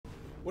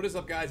What is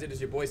up, guys? It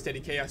is your boy Steady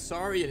Chaos.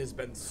 Sorry it has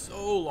been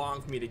so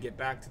long for me to get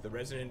back to the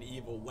Resident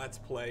Evil Let's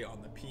Play on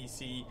the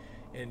PC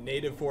in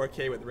native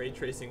 4K with ray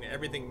tracing and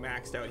everything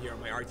maxed out here on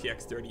my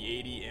RTX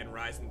 3080 and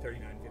Ryzen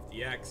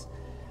 3950X.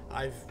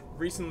 I've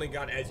recently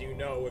got, as you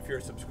know, if you're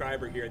a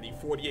subscriber here, the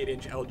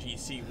 48-inch LG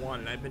C1,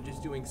 and I've been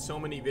just doing so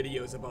many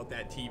videos about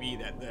that TV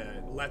that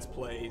the Let's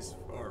Plays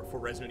for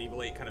Resident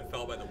Evil 8 kind of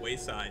fell by the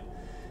wayside.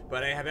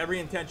 But I have every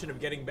intention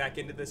of getting back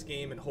into this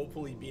game and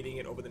hopefully beating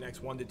it over the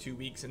next 1 to 2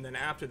 weeks. And then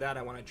after that,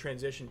 I want to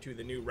transition to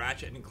the new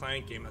Ratchet &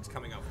 Clank game that's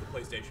coming out for the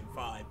PlayStation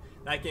 5.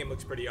 That game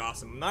looks pretty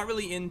awesome. I'm not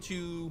really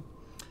into,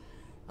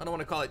 I don't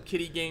want to call it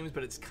kiddie games,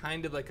 but it's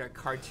kind of like a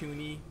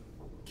cartoony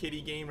kiddie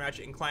game,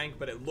 Ratchet & Clank,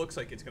 but it looks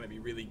like it's going to be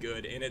really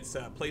good. And it's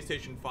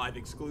PlayStation 5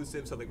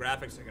 exclusive, so the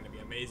graphics are going to be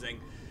amazing.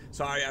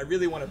 So I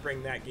really want to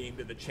bring that game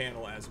to the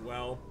channel as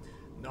well.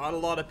 Not a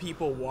lot of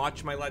people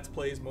watch my Let's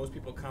Plays. Most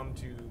people come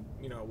to,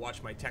 you know,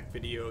 watch my tech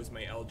videos,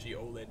 my LG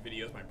OLED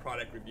videos, my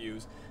product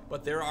reviews.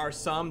 But there are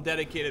some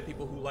dedicated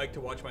people who like to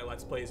watch my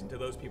Let's Plays, and to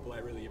those people I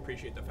really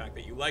appreciate the fact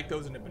that you like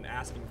those and have been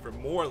asking for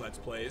more Let's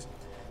Plays.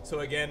 So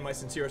again, my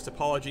sincerest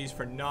apologies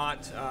for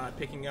not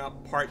picking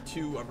up part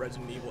 2 of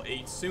Resident Evil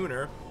 8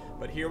 sooner.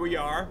 But here we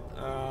are,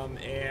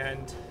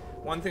 and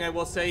one thing I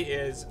will say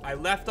is I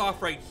left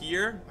off right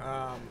here.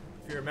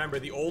 If you remember,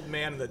 the old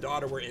man and the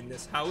daughter were in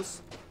this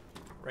house.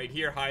 Right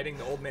here, hiding.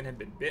 The old man had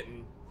been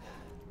bitten.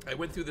 I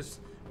went through this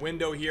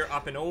window here,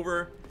 up and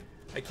over.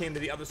 I came to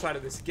the other side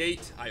of this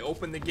gate. I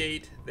opened the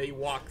gate. They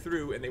walked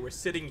through, and they were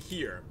sitting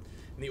here.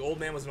 And the old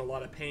man was in a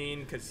lot of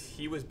pain because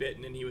he was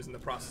bitten, and he was in the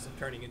process of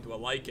turning into a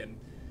lichen.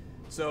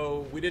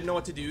 So we didn't know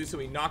what to do, so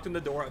we knocked on the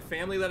door. A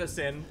family let us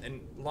in,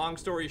 and long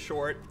story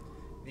short,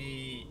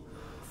 the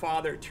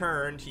father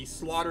turned. He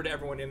slaughtered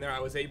everyone in there.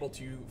 I was able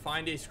to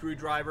find a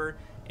screwdriver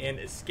and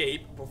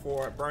escape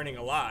before burning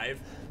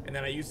alive, and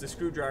then I used the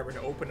screwdriver to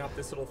open up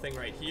this little thing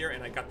right here,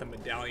 and I got the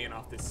medallion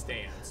off this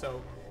stand.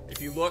 So if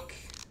you look,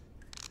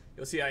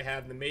 you'll see I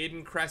have the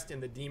Maiden Crest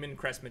and the Demon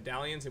Crest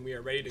medallions, and we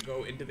are ready to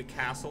go into the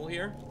castle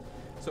here.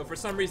 So for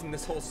some reason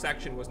this whole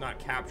section was not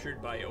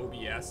captured by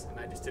OBS, and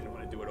I just didn't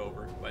want to do it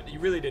over, but you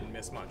really didn't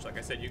miss much. Like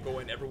I said, you go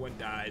in, everyone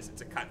dies,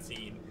 it's a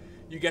cutscene,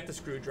 you get the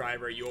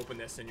screwdriver, you open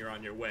this, and you're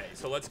on your way.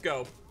 So let's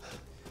go.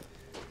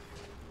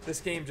 This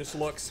game just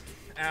looks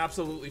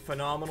absolutely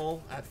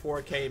phenomenal at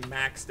 4K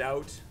maxed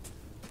out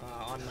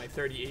on my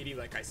 3080,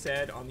 like I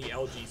said, on the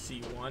LG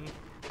C1.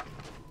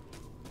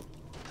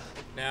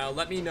 Now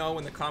let me know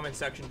in the comment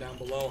section down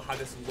below how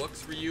this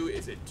looks for you.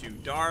 Is it too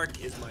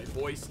dark? Is my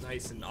voice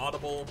nice and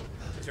audible?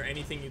 Is there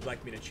anything you'd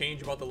like me to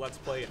change about the Let's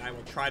Play? And I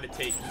will try to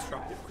take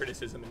constructive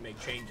criticism and make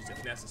changes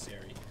if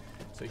necessary.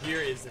 So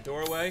here is the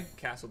doorway,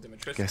 Castle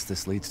Dimitrescu. Guess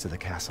this leads to the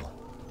castle.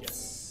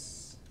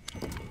 Yes.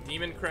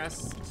 Demon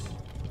Crest.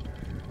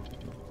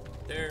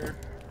 There.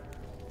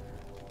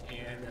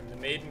 And then the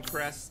Maiden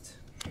Crest.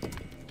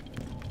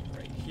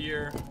 Right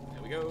here.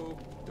 There we go.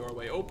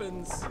 Doorway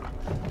opens.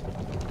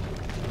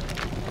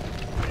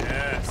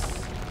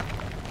 Yes.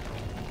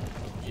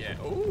 Yeah.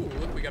 Oh,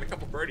 look, we got a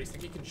couple birdies.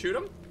 Think you can shoot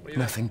them? What do you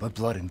Nothing but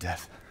blood and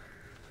death.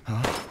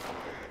 Huh?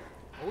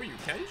 Oh, you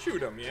can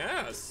shoot them.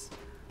 Yes.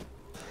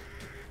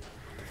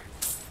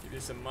 Give you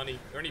some money.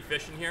 Are there any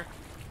fish in here?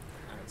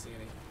 I don't see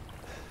any.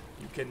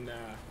 You can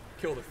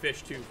kill the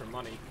fish too for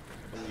money,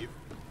 I believe.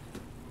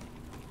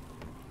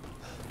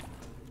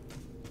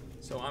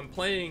 So I'm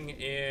playing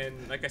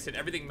in, like I said,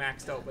 everything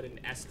maxed out but in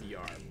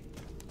SDR.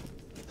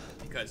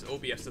 Because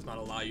OBS does not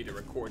allow you to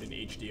record in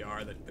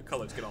HDR. The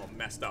colors get all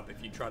messed up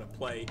if you try to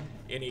play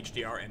in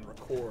HDR and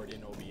record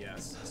in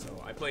OBS.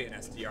 So I play in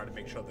SDR to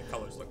make sure the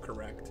colors look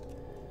correct.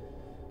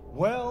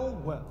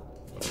 Well, well.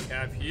 What do we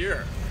have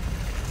here?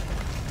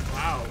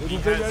 Wow.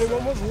 Didn't think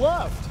anyone was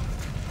left.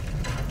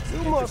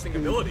 You must be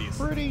abilities.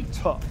 Pretty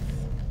tough.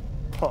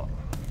 Huh.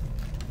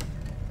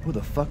 Who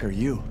the fuck are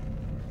you?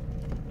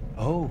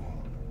 Oh.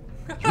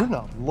 You're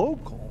not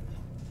local.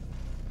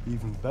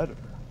 Even better.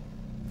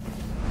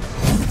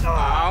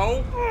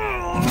 Ow!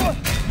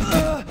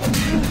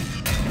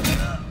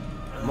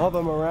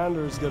 Mother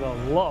Miranda's gonna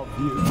love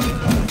you.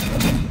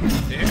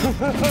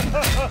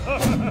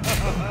 Damn.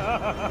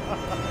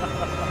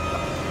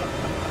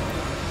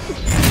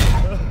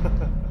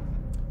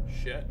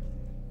 Shit.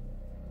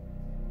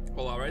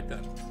 Well, alright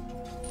then.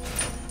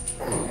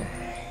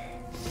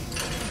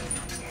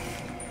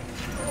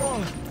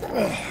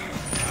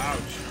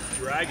 Ouch.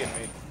 Dragging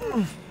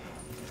me.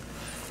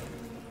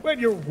 Wait,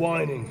 you're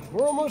whining.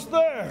 We're almost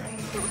there.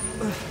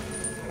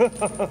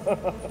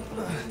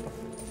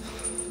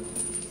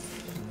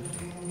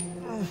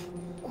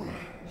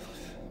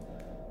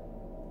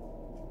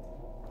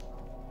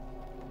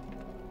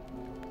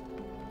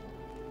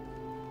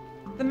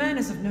 The man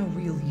is of no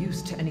real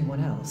use to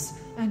anyone else,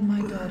 and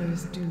my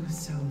daughters do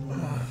so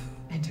love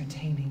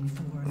entertaining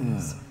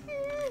foreigners.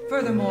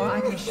 Furthermore,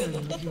 I can assure you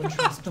if you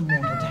entrust the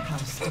mortal to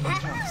House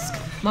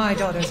Dimitrescu, my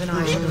daughters and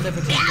I shall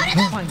deliver to you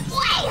the finest.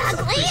 Way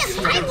ugly!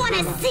 I want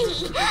to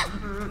see!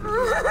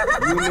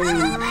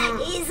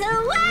 He's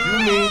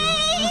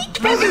awake!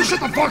 Both of you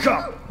shut the fuck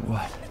up!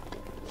 What?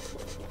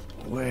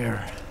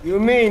 Where? You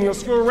mean you'll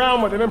screw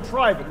around with him in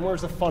private, and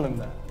where's the fun in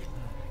that?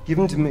 Give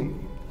him to me,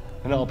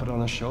 and I'll put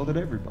on a show that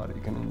everybody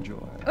can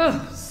enjoy.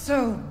 Ugh,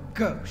 so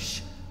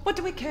gauche. What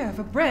do we care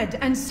for bread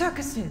and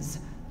circuses?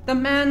 The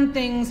man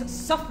thinks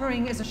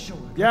suffering is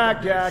assured.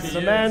 Yak,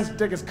 the man's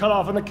dick is cut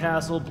off in the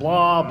castle,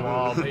 blah,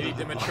 blah. Lady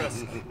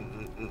Dimitrescu,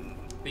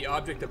 the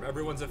object of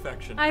everyone's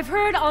affection. I've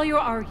heard all your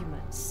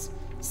arguments.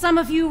 Some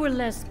of you were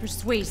less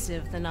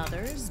persuasive than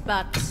others,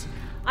 but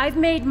I've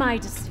made my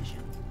decision.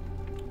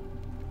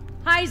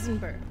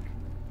 Heisenberg,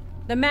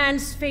 the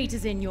man's fate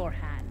is in your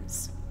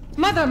hands.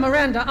 Mother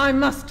Miranda, I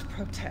must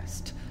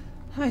protest.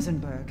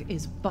 Heisenberg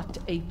is but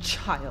a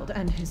child,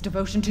 and his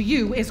devotion to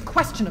you is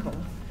questionable.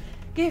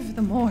 Give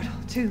the mortal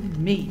to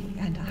me,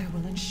 and I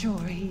will ensure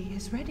he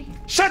is ready.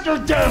 Shut your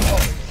damn hole!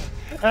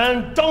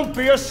 And don't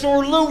be a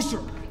sore loser!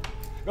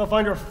 Go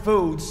find your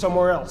food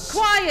somewhere else.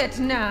 Quiet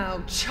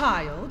now,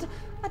 child.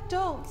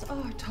 Adults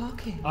are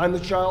talking. I'm the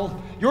child.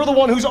 You're the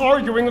one who's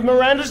arguing with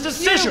Miranda's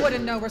decision. You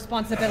wouldn't know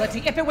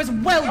responsibility if it was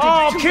welded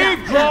Oh, to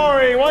keep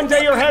glory! One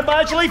day your head might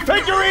actually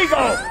fit your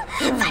ego!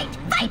 Hey,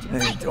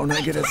 don't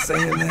I get a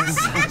say in this?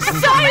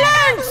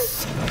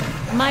 Silence!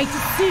 My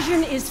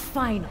decision is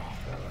final.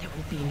 There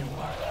will be no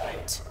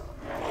argument.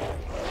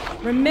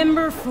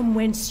 Remember from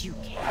whence you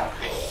came.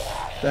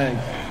 Thank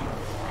you.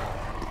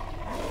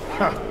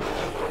 Huh.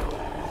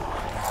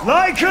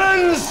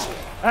 Lycans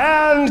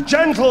and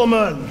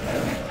gentlemen,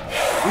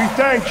 we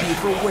thank you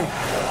for waiting.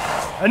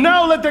 And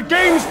now let the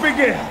games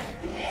begin!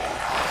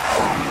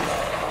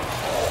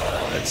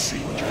 Let's see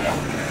what you're doing.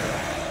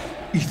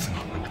 Ethan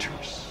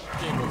Winters.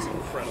 Game looks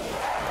incredible.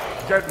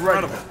 Get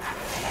ready.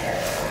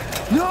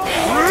 No!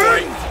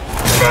 Right.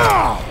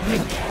 Ah!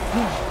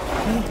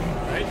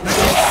 Right.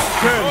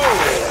 10,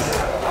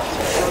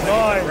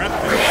 9,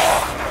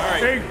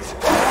 Alright. 8,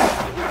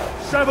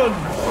 7,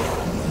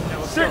 Now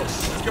let's 6, go.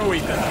 Let's go,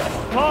 Ethan.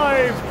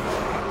 5,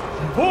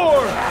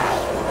 4,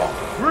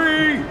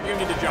 3, You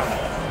need to jump.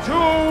 2, You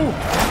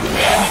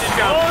need to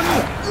jump. 1.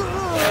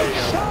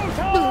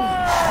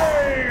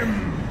 Showtime!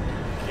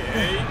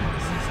 Okay.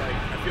 This is like, I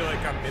feel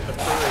like I'm in the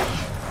purge.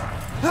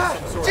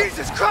 Some sort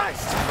Jesus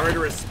Christ! of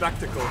murderous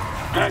spectacle.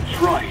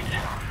 That's right.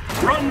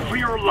 Run for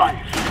your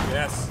life.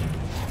 Yes.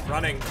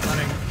 Running.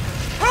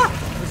 Ah!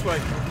 This way.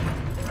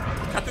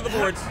 Cut through the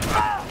boards.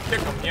 Kick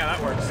them. Yeah, that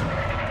works.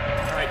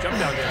 Alright, jump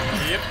down there.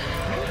 Yep.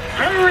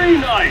 Very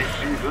nice,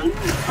 Ethan.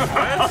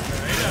 Yes,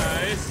 very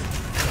nice.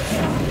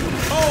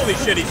 Holy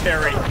shit, he's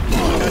hairy.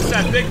 That's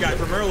that big guy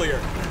from earlier.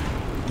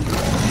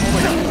 Oh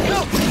my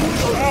god.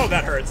 Oh,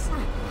 that hurts.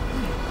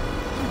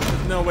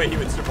 No way he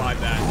would survive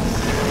that.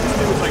 This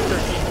dude was like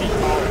 13 feet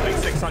tall, like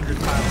 600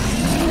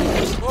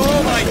 pounds.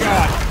 Oh my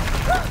god.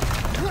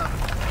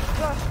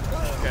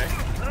 Okay.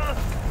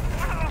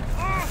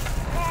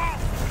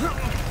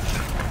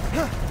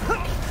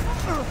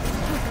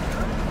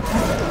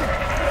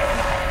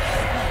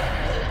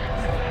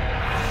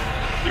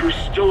 You're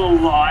still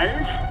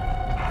alive?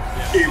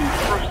 Yeah.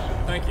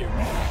 Impressive. Thank you.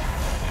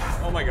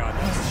 Oh my god.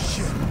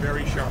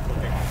 Very sharp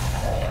looking.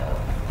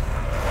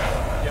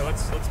 Yeah,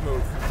 let's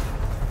move.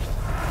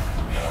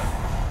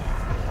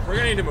 We're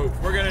gonna need to move.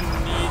 We're gonna need to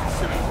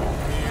move.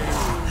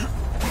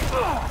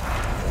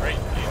 Right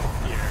in here.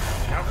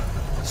 Yep.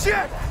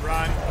 Shit!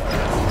 Run.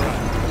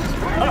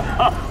 A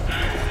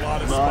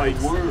lot of My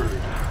spikes. word.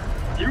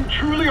 You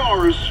truly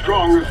are as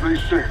strong as they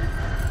say.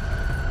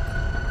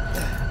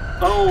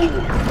 Oh,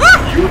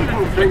 you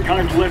didn't think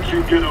I'd let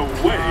you get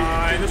away.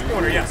 In this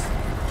corner, yes.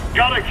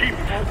 Gotta keep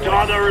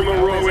Donna and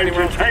Moreau There's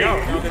anywhere else to go. No,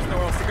 entertained. there's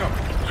nowhere else to go.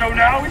 So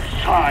now it's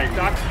time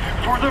Doc.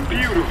 for the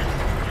beautiful,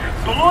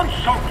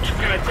 blood-soaked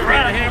grand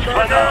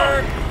hamburger.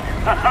 finale.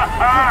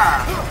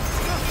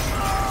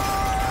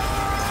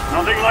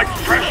 Nothing like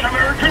fresh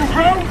American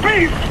ground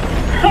beef.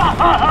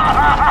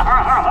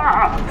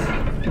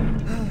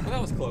 Well,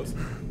 that was close.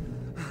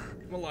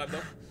 I'm alive,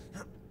 though.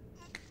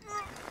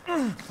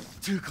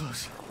 Too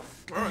close.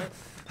 Alright.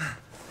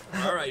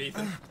 Alright,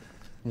 Ethan.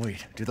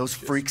 Wait, do those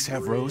freaks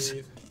have Rose?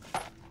 Breathe.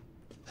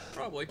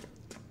 Probably.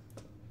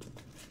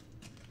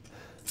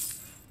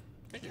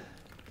 Thank you.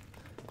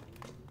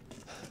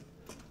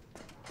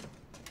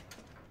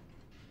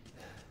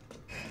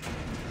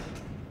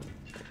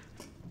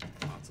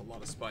 Oh, it's a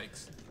lot of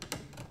spikes.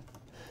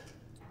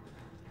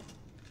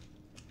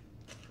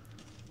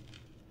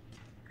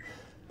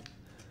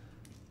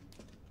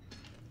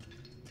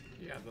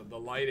 Yeah, the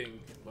lighting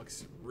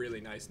looks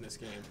really nice in this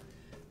game.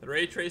 The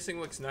ray tracing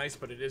looks nice,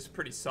 but it is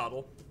pretty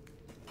subtle.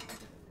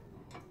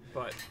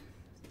 But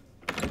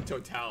in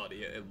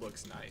totality, it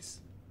looks nice.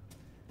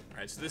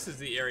 Alright, so this is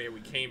the area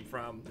we came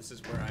from. This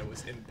is where I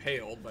was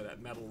impaled by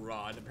that metal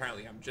rod.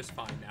 Apparently, I'm just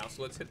fine now,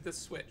 so let's hit this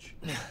switch.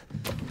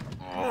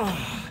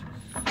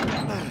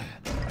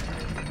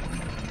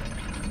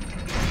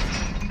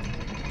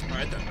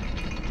 Alright then.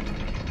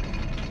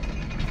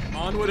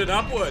 Onward and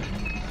upward!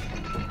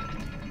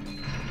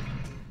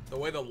 The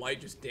way the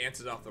light just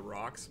dances off the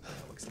rocks,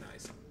 that looks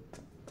nice.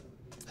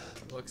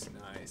 Looks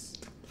nice.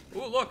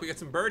 Ooh, look, we got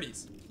some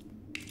birdies.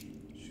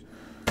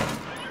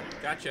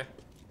 Gotcha.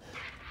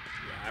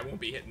 Yeah, I won't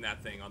be hitting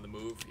that thing on the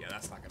move. Yeah,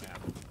 that's not gonna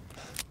happen.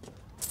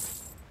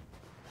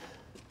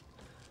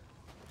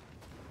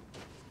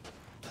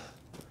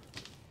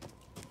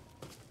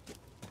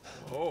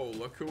 Oh,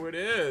 look who it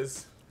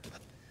is.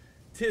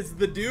 'Tis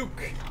the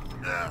Duke.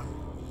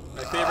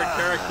 My favorite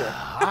character.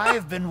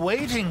 I've been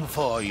waiting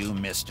for you,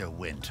 Mr.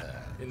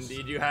 Winter.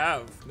 Indeed you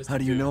have, Mr. How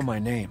do you Duke. know my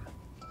name?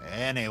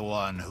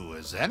 Anyone who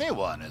is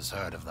anyone has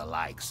heard of the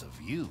likes of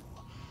you.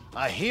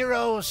 A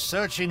hero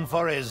searching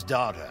for his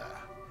daughter.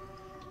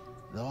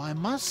 Though I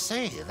must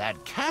say,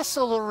 that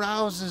castle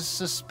arouses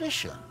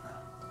suspicion.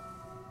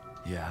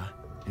 Yeah,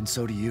 and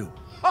so do you.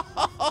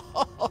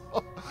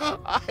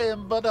 I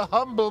am but a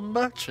humble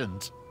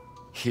merchant.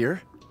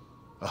 Here?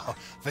 Oh,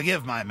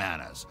 forgive my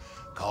manners.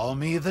 Call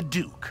me the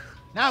Duke.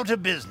 Now to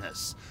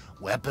business.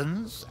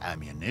 Weapons,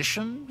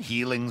 ammunition,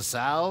 healing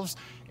salves,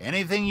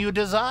 anything you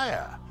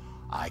desire,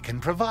 I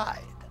can provide.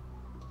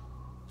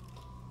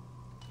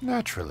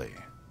 Naturally.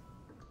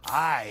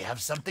 I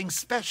have something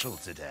special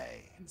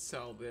today. And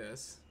sell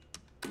this.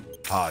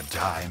 Hard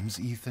times,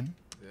 Ethan.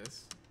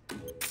 This. Oh,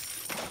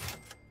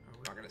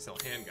 we're not gonna sell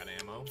handgun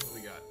ammo. What do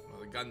we got? Well,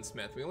 the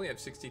gunsmith. We only have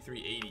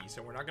 6380,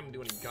 so we're not gonna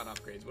do any gun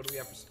upgrades. What do we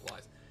have for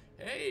supplies?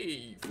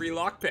 Hey, free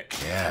lockpick.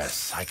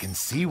 Yes, I can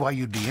see why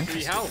you'd be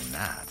interested health. in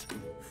that.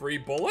 Free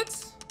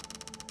bullets?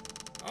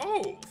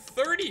 Oh,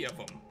 30 of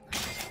them.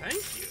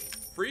 Thank you.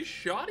 Free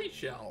shoddy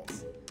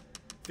shells.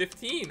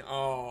 15.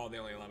 Oh, they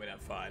only allow me to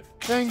have 5.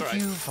 Thank It's all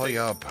right. you for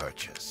your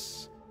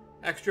purchase.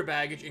 Extra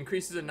baggage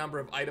increases the number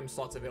of item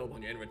slots available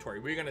in your inventory.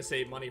 We're going to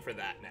save money for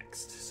that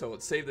next. So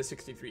let's save the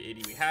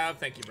 6380 we have.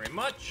 Thank you very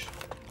much.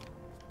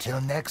 Till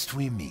next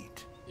we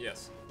meet.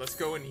 Yes. Let's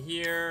go in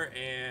here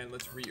and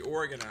let's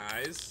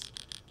reorganize.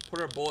 Put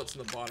our bullets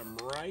in the bottom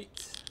right.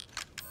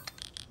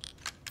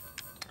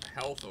 Our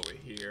health over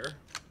here.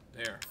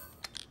 There.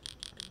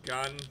 Our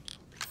gun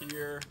over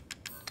here.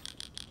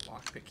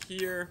 Lockpick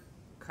here.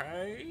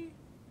 Okay.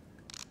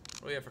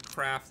 What do we have for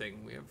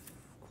crafting? We have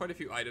quite a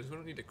few items. We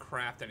don't need to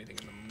craft anything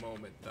in the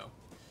moment, though.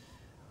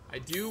 I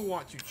do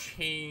want to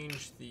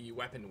change the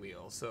weapon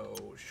wheel,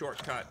 so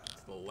shortcut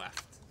to the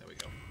left. There we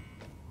go.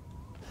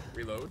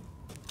 Reload.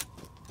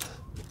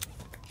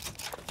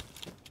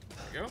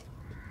 There we go.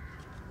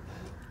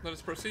 Let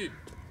us proceed.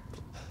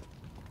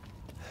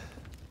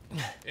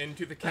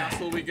 Into the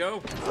castle we go.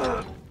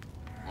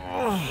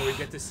 Where we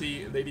get to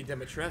see Lady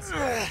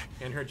Dimitrescu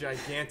and her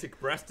gigantic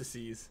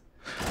breastises.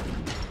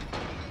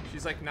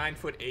 She's like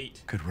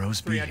 9'8". Could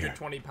Rose be here?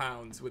 320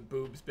 pounds with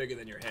boobs bigger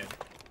than your head.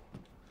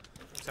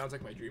 Sounds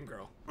like my dream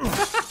girl.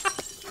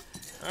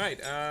 Alright,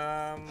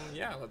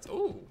 yeah, let's...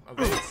 Oh, a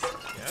vase.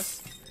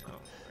 Yes. Oh,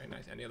 very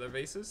nice. Any other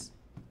vases?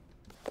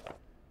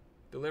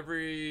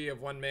 Delivery of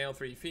 1 male,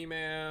 3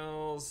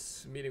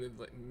 females. Meeting with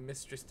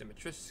Mistress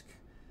Dimitrescu.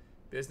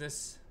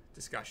 Business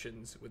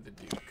discussions with the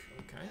Duke.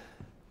 Okay.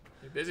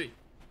 You're busy.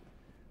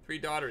 3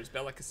 daughters,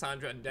 Bella,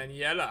 Cassandra, and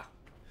Daniela.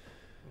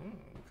 Oh,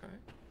 okay.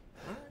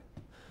 Alright.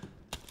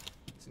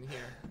 What's in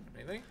here?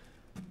 Anything?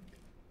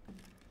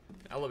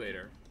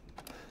 Elevator.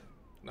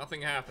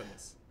 Nothing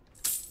happens.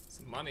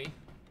 Some money.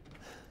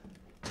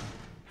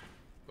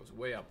 Goes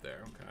way up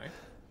there, okay.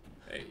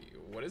 Hey,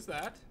 what is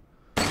that?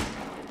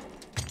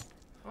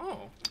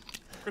 Oh.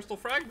 Crystal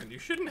fragment. You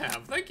shouldn't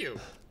have. Thank you.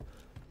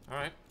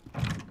 Alright.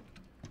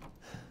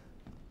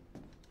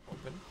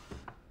 Open.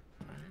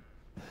 Alright.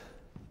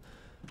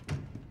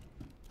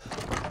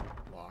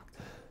 Locked.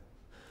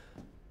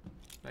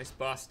 Nice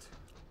bust.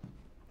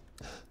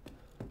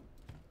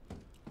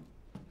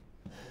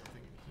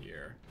 Nothing in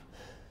here.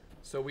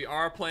 So we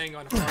are playing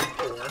on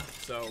hardcore,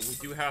 so we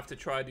do have to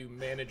try to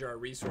manage our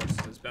resources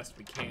as best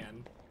we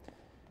can.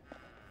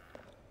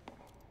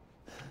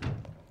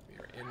 We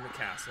are in the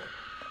castle.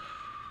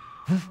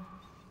 That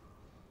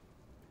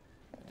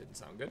didn't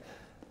sound good.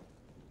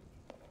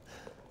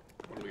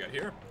 What do we got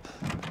here?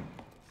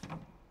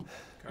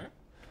 Okay.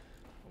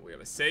 Well, we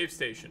have a save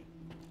station.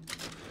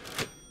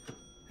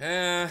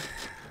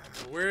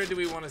 Where do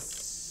we want to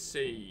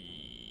save?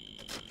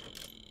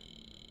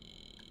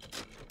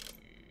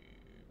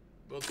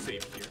 We'll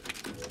save here.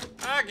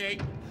 Okay.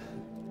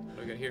 What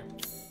do we got here?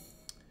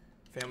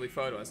 Family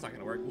photo. That's not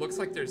gonna work. Looks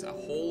like there's a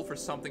hole for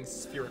something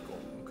spherical.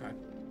 Okay.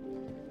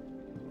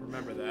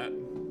 Remember that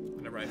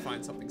whenever I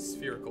find something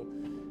spherical.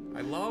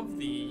 I love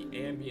the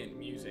ambient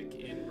music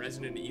in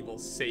Resident Evil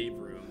save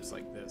rooms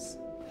like this.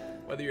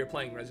 Whether you're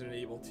playing Resident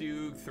Evil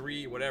 2,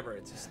 3, whatever,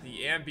 it's just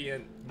the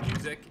ambient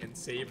music in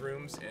save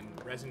rooms in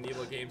Resident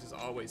Evil games is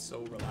always so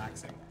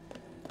relaxing.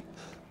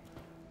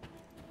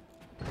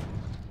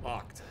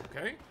 Locked.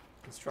 Okay.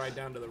 Let's try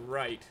down to the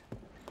right.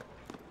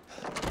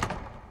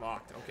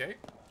 Locked. Okay.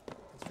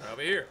 Let's try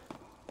over here.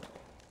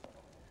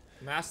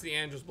 Mask the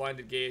Angel's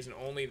blinded gaze and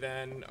only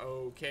then...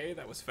 Okay,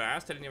 that was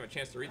fast. I didn't have a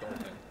chance to read the whole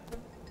thing.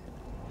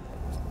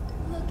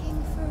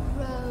 Looking for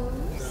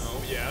Rose?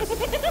 No, yes.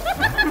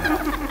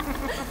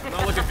 I'm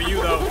not looking for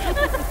you, though.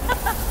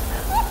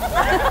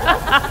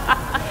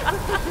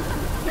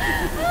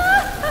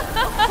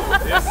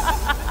 This...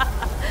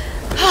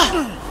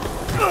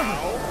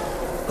 Ow.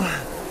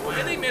 Why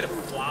are they made of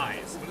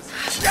flies? What is...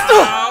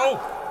 Ow!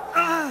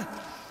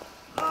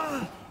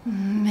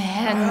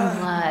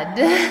 blood.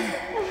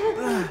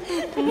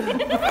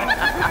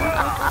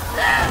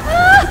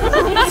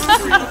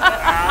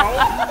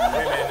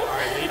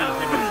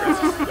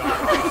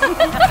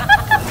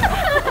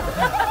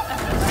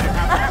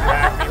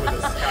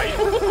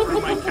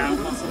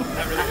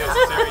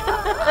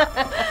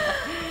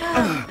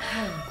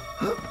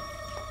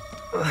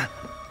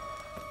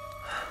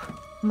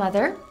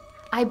 Mother,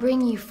 I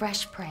bring you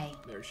fresh prey.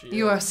 There she is.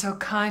 You are so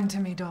kind to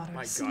me, daughters.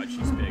 My God,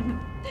 she's big.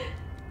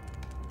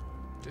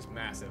 Just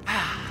massive.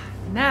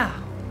 Now,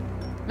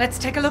 let's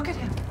take a look at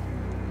him.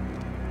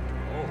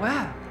 Oh.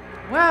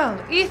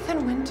 Well,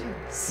 Ethan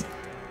Winters.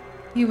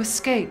 You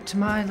escaped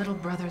my little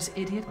brother's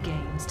idiot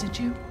games, did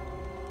you?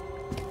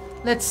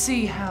 Let's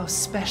see how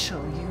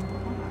special you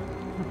are.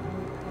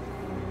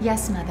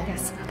 Yes, Mother.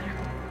 Yes, Mother.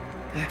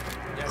 Yes,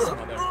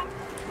 Mother.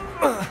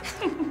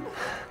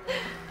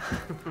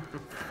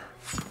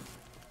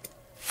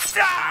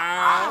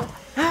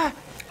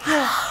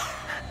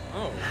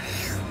 Oh.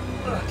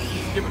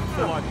 He's giving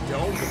full-on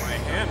dome to my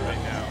hand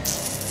right now.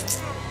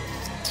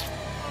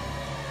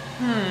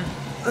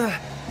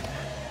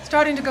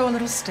 Starting to go a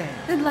little stale.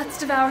 Then let's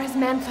devour his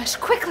man-flesh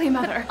quickly,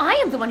 Mother. I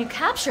am the one who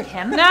captured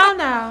him.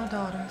 Now,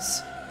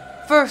 daughters.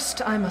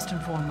 First, I must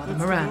inform Mother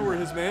Miranda. Lower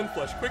his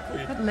man-flesh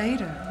quickly. But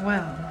later,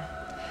 well,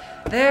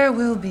 there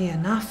will be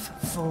enough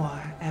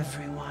for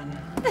everyone.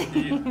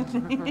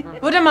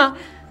 Put him up.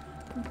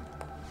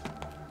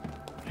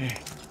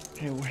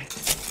 Hey, wait.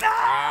 I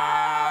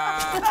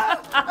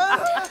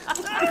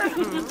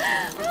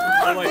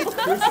like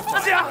crucified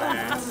my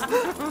ass.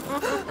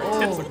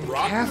 Tits look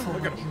rotten. Careful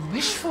Look at what him. you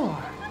wish for,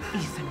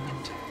 Ethan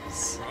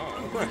Winters.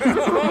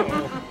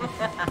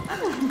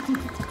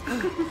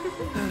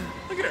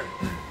 Look at her.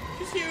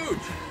 She's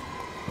huge.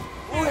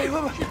 Wait,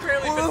 She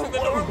barely fits in the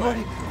doorway.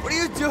 What are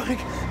you doing?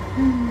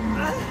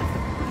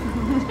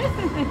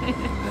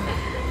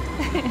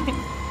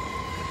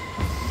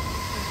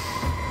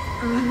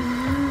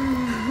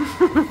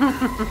 I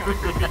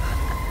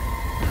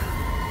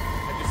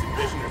just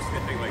envision her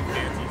sniffing like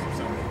panties or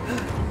something.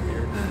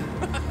 Weird.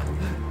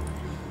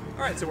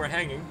 Alright, so we're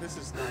hanging. This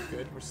is not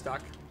good. We're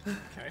stuck.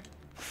 Okay.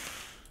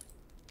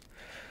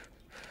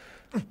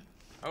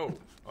 Oh.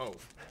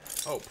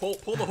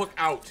 Pull the hook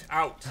out.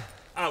 Out.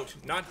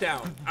 Not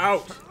down.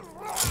 Out.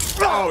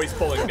 Oh, he's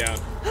pulling down.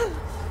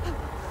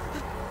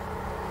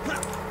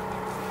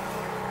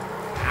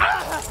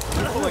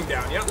 He's pulling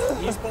down. Yep,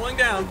 he's pulling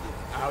down.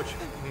 Ouch.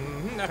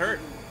 That hurt.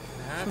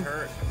 That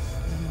hurt.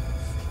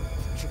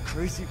 You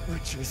crazy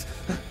witches.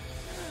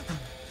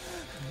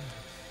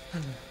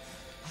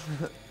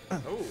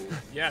 Oh,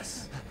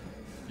 yes.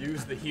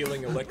 Use the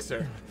healing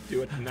elixir.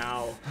 Do it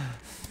now.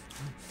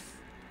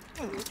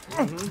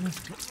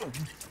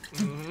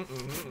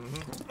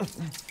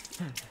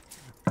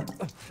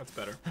 That's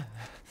better.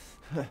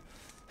 Yeah,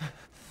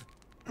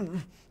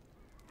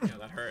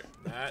 that hurt.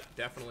 That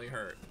definitely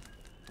hurt.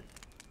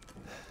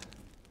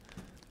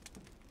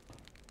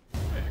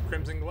 Okay,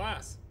 crimson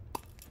glass.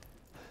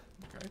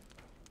 Okay.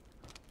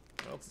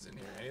 What else is in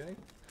here? Anything?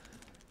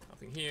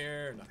 Nothing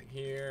here, nothing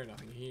here,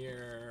 nothing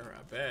here.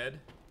 A bed.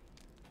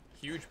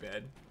 Huge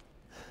bed.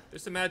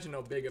 Just imagine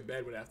how big a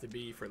bed would have to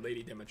be for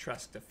Lady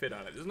Dimitrescu to fit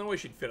on it. There's no way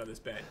she'd fit on this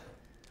bed.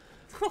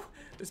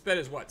 This bed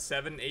is what,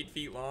 7-8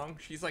 feet long?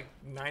 She's like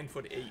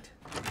 9'8".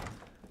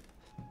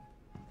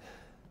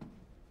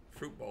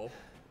 Fruit bowl.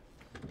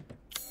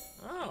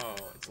 Oh,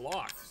 it's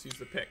locked. Let's use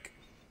the pick.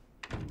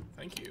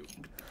 Thank you.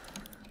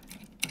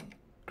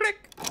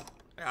 Click.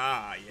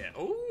 Ah, yeah.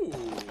 Ooh.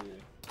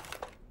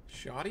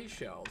 Shoddy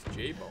shells.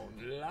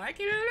 J-bone. Like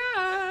it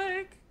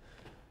like.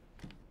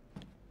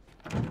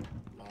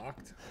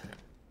 Locked. Okay.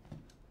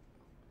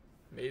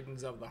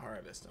 Maidens of the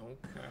Harvest.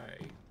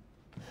 Okay.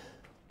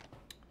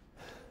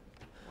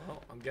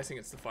 Well, I'm guessing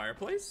it's the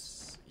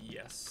fireplace.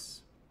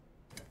 Yes.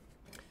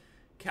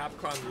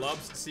 Capcom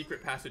loves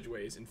secret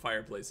passageways in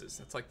fireplaces.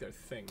 That's like their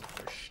thing,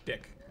 their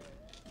shtick.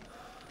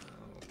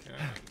 Okay.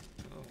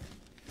 Oh.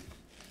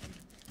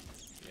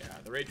 Yeah,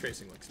 the ray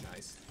tracing looks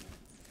nice.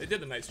 They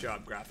did a nice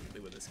job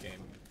graphically with this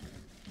game.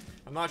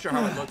 I'm not sure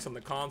how it looks on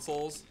the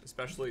consoles,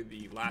 especially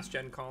the last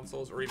gen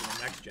consoles or even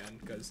the next gen,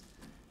 because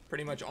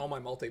pretty much all my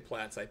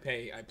multiplats I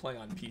play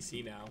on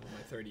PC now with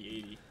my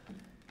 3080.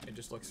 It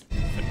just looks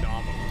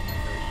phenomenal with my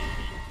 3080.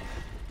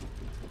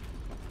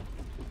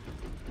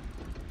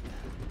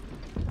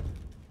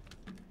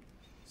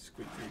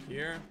 Squeak through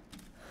here.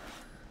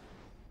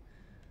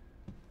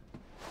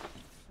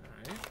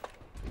 Alright.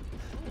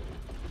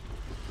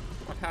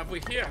 What have we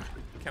here?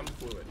 Chem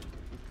fluid.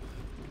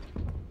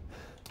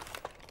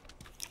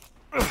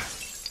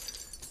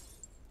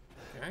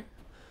 Okay.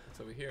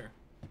 What's over here?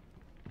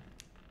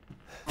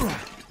 Oh,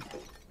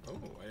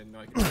 I didn't know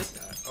I could break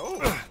that. Oh!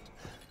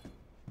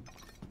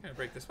 Can I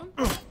break this one?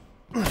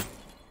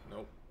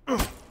 Nope. I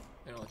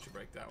don't let you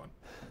break that one.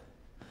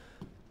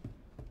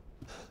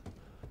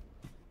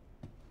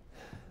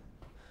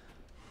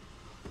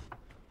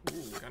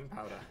 Ooh,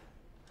 gunpowder.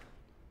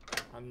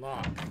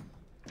 Unlock.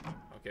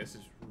 Okay, this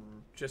is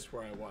just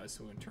where I was,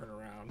 so we're gonna turn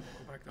around.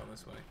 Go back down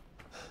this way.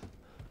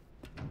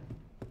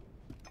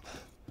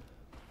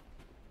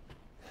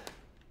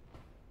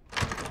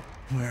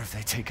 Where have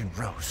they taken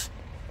Rose?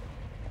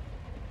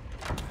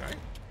 Okay.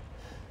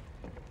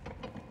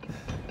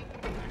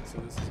 Alright, so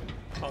this is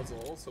a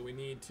puzzle, so we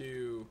need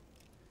to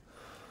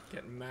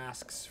get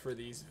masks for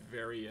these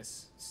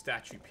various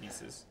statue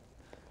pieces.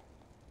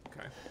 Okay.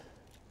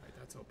 Alright,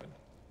 that's open.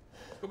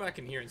 Let's go back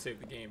in here and save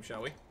the game,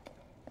 shall we?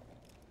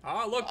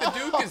 Ah, look, the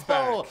Duke is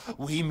back!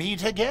 We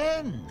meet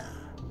again.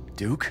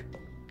 Duke?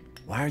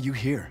 Why are you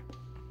here?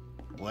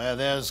 Where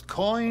there's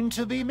coin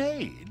to be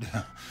made.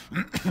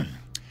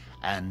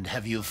 And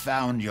have you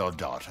found your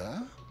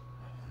daughter?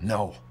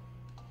 No.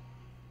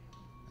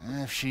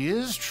 If she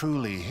is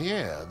truly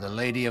here, the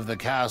lady of the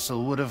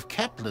castle would have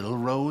kept little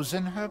Rose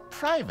in her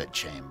private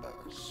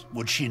chambers,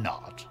 would she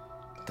not?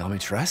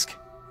 Domitresk?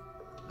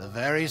 The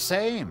very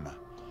same.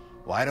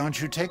 Why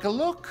don't you take a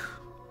look?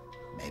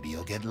 Maybe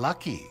you'll get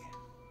lucky.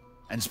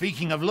 And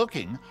speaking of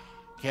looking,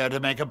 care to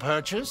make a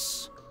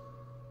purchase?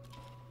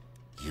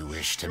 You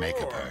wish to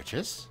make a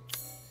purchase?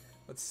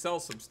 Let's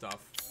sell some stuff.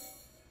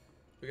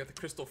 We got the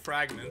crystal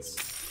fragments,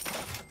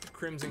 the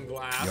crimson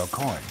glass. Your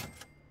coin.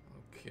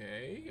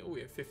 Okay, oh, we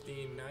have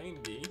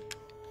 1590.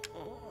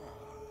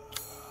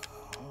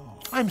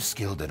 I'm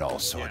skilled at all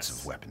sorts Yes.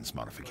 of weapons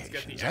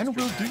modifications, the and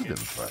extra will do dragon. them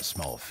for a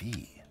small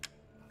fee.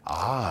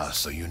 Ah,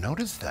 so you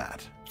noticed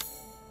that.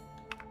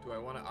 Do I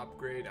want to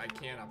upgrade? I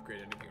can't upgrade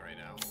anything right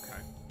now.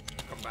 Okay,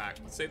 come back.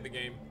 Let's save the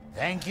game.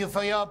 Thank you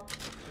for your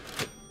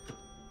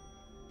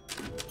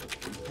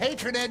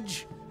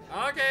patronage.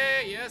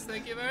 Okay, yes,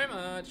 thank you very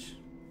much.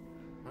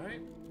 All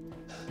right,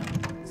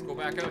 let's go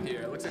back out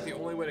here. It looks like the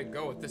only way to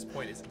go at this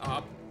point is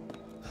up.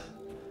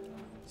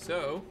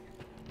 So,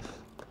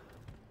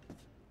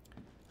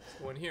 let's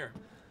go in here.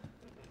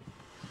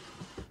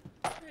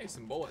 Hey,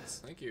 some bullets.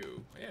 Thank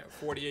you. Yeah,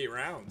 48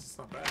 rounds. It's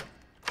not bad.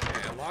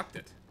 Okay, I locked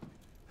it.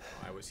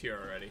 Oh, I was here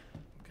already.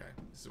 Okay,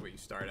 this is where you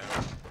start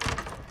out.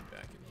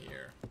 Back in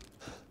here.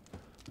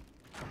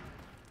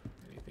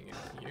 Anything in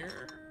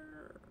here?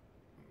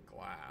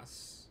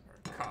 Glass or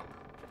cup.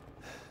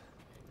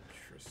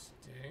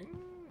 Interesting.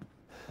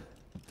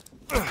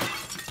 Alright.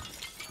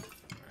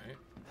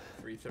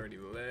 330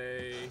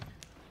 lay.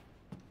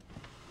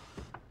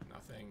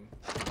 Nothing.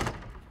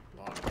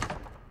 Locked.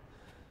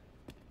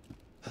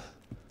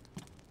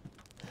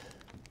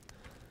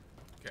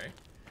 Okay.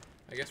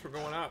 I guess we're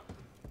going up.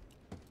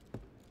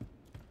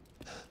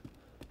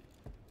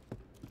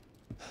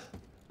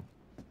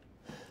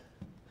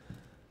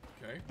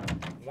 Okay.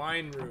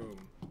 Wine room.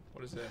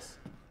 What is this?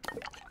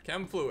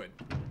 Chem fluid.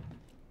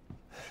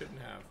 Shouldn't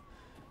have.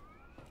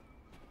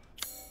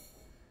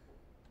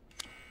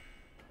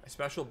 A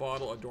special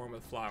bottle adorned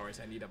with flowers.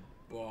 I need a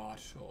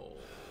bottle.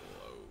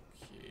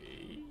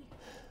 Okay.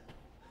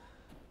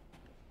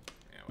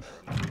 Yeah, whatever.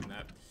 I'm not reading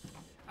that.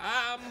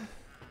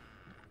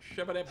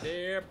 Shove it up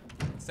there.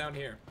 What's down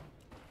here?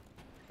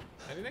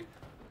 Anything?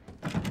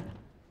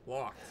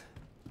 Locked.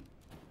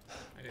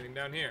 Anything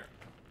down here?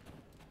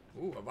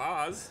 Ooh, a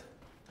vase.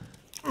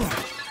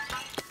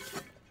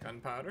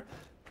 Gunpowder.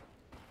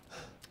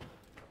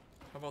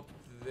 How about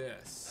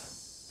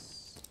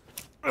this?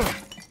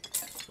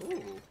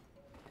 Ooh.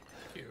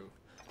 Cute.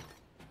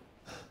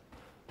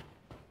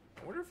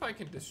 I wonder if I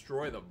can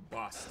destroy the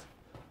bust.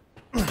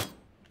 No,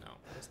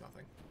 there's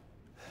nothing.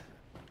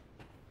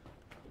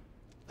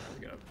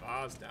 We got a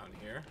vase down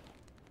here.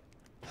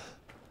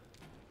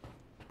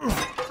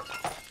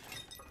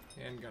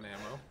 Handgun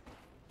ammo.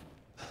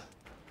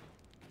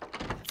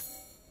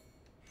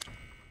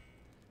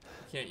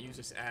 Can't use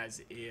this as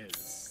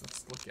is.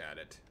 Let's look at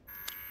it.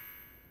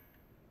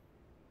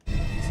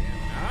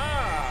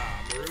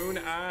 Ah, maroon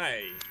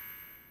eye.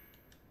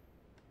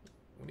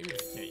 What do you mean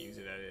I can't use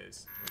it as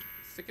is?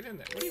 Stick it in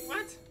there.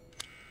 What?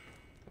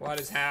 What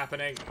is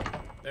happening?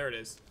 There it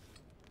is.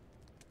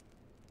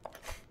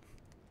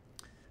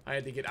 I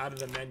had to get out of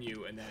the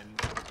menu and then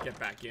get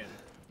back in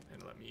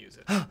and let me use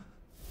it.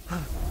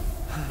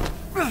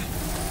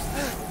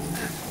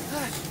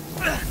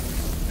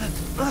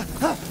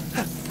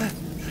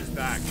 She's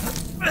back.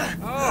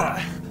 Oh!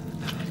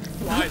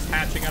 Flies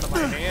hatching out of my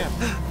hand.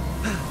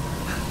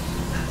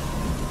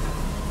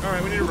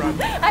 Alright, we need to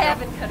run. I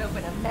haven't cut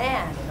open a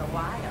man in a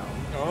while.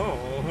 Oh,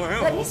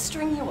 well. Let me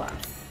string you up.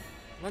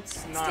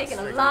 Let's not. Taken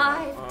string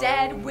alive, them.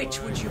 dead, which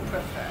would you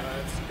prefer?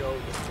 Let's go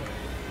this way.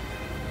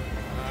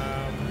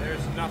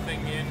 There's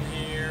nothing in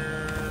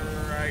here.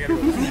 I gotta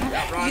go.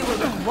 Run. You will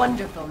look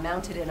wonderful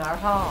mounted in our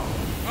hall.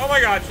 Oh my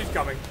god, she's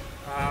coming.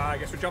 I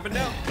guess we're jumping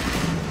down.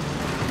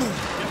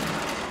 Yep.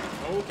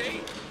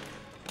 Okay.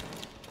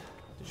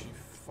 Did she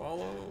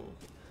follow?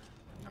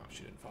 No,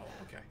 she didn't follow.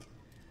 Okay.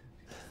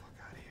 Get the fuck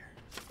out of here.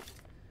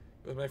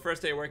 It was my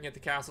first day working at the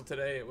castle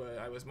today.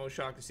 I was most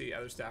shocked to see the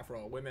other staff were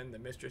all women. The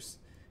mistress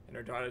and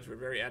her daughters were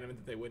very adamant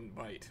that they wouldn't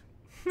bite.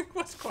 It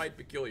was quite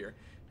peculiar.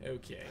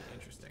 Okay,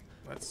 interesting.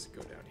 Let's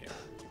go down here.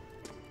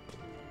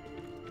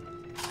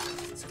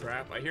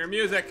 Scrap. I hear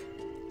music.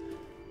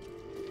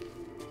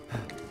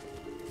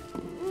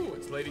 Ooh,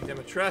 it's Lady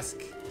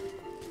Dimitrescu.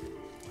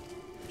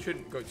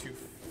 Shouldn't go too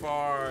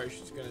far.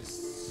 She's gonna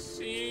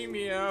see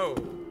me out.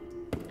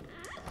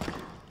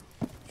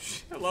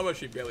 love how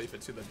she barely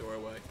fits through the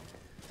doorway.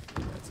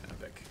 That's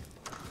epic.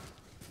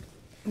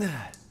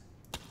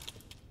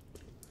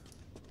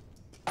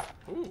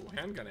 Ooh,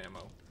 handgun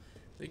ammo.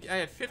 I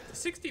had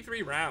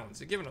 63 rounds.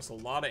 They're giving us a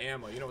lot of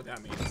ammo. You know what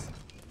that means.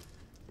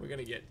 We're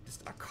gonna get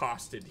just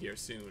accosted here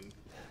soon.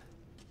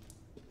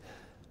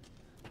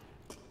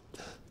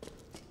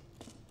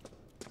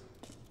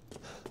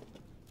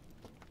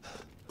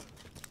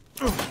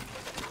 I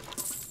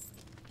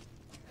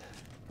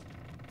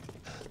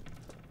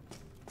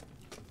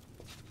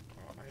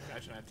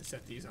imagine I have to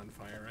set these on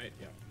fire, right?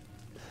 Yep.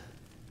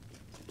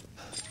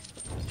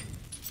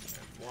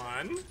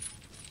 One.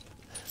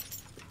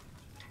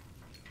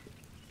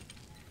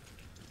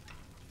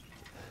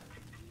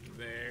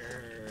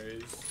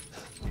 There's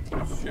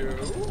two.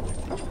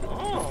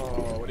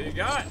 Oh, what do you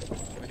got?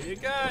 What do you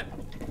got?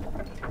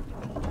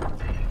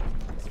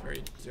 It's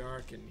very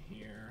dark in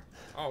here.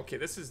 Oh, okay,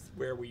 this is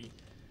where we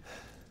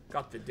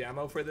got the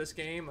demo for this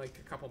game like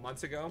a couple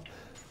months ago.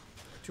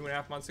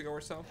 2.5 months ago or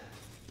so.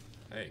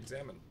 Hey,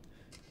 examine.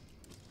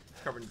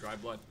 It's covered in dry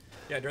blood.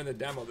 Yeah, during the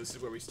demo, this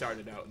is where we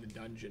started out in the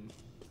dungeon.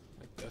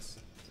 Like this.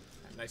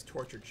 A nice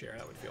torture chair.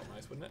 That would feel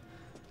nice, wouldn't it?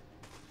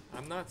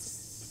 I'm not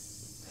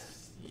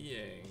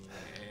seeing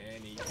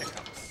any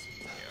hiccups.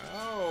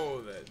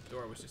 Oh, the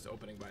door was just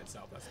opening by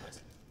itself. That's nice.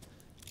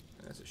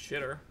 That's a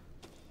shitter.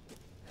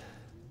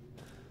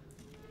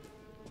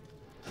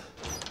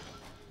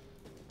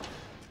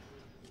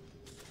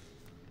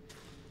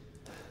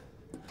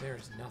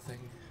 There's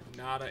nothing.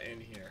 Nada in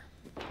here.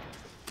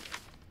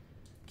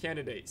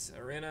 Candidates.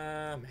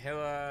 Arena,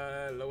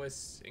 Mahela,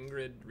 Lois,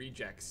 Ingrid,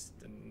 Rejects,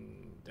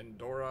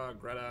 Dendora,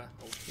 Greta.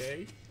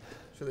 Okay.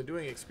 So they're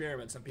doing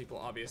experiments on people,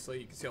 obviously.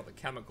 You can see all the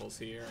chemicals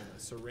here and the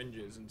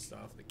syringes and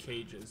stuff, the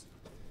cages.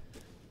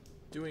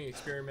 Doing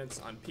experiments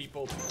on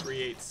people to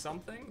create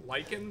something?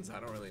 Lichens? I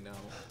don't really know.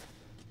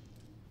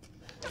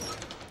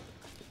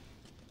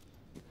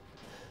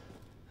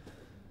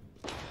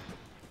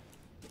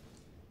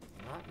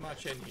 Not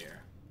much in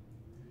here.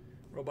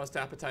 Robust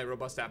appetite,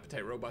 robust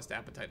appetite, robust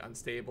appetite.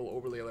 Unstable,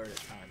 overly alert at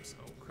times.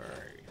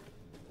 Okay.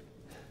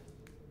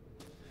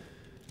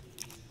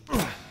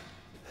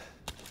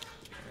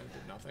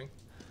 Did nothing.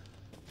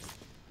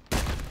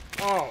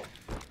 Oh!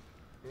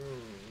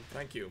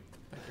 Thank you.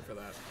 Thank you for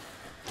that.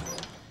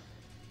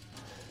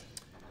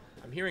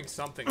 I'm hearing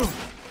something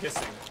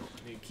hissing.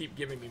 You keep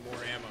giving me more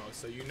ammo,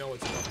 so you know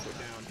what's about to go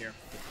down here.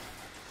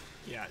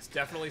 Yeah, it's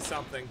definitely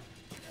something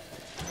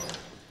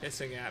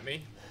hissing at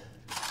me.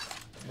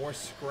 More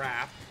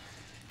scrap.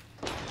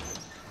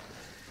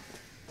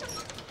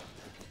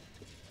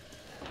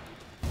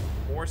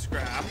 More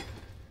scrap.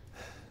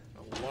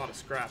 A lot of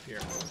scrap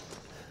here.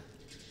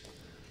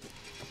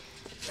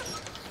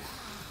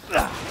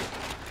 Right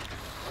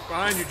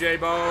behind you,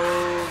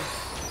 J-Bone.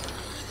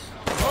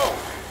 Oh,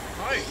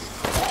 nice.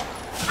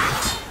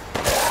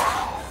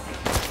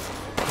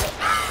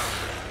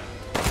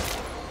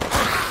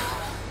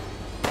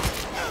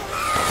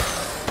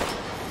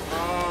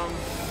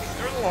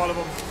 There's a lot of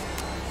them.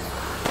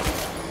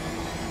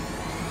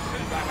 I'm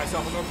gonna back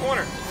myself into a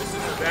corner. This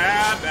is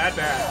bad, bad,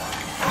 bad.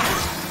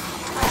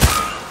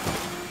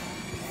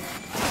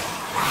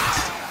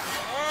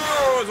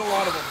 Oh, there's a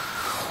lot of them.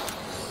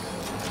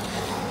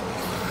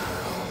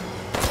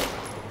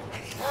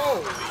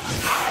 Holy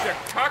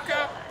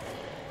Jakaka.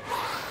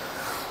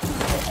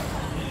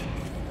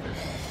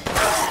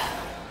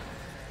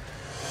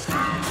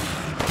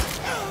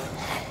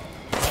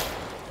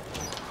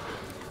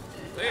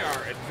 They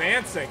are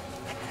advancing.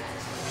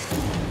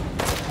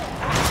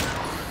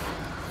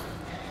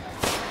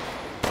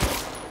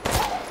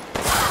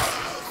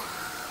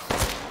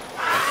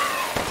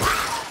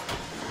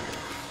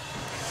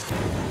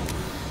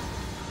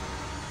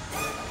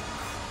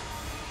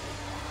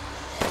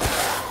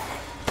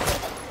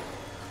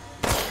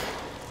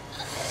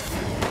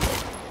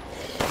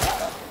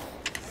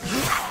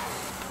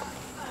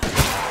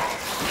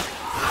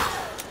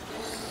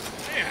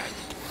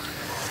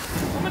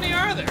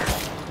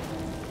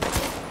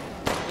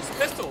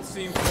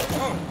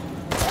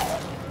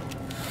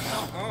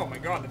 Oh my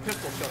god, the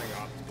pistol's shutting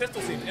off. The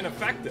pistol seems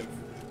ineffective.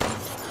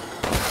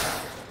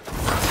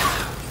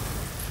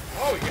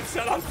 Oh, he gets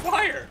set on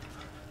fire!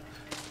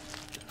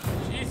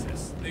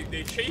 Jesus,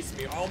 they chased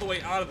me all the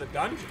way out of the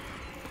dungeon.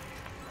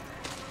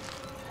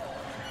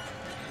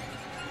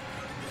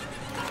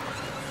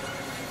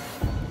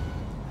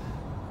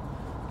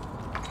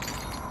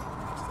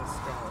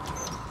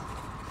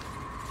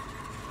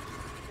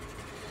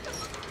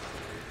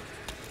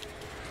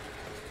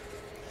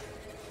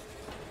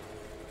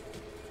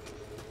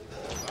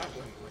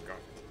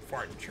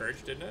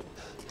 Church, didn't it?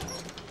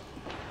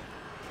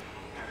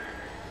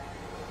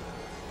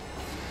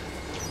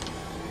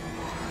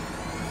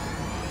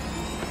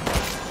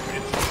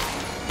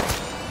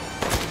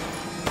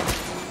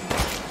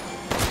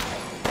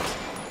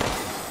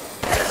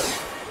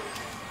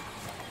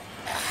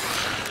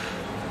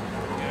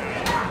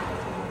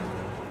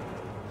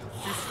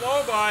 Too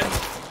slow, bud.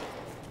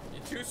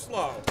 You're too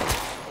slow.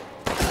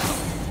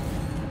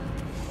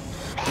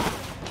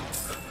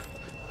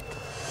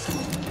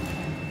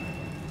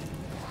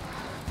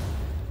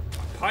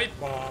 pipe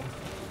bomb.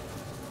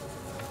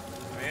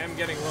 I am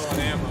getting low on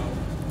ammo.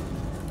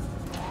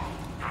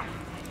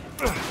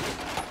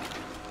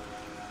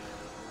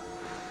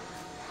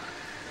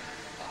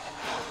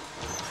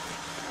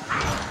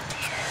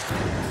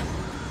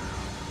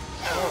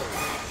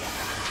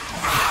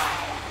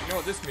 You know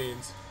what this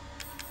means?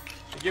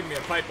 They're giving me a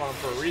pipe bomb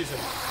for a reason.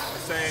 They're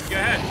saying, go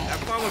ahead, have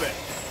fun with it.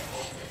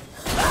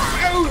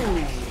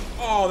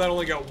 Oh, that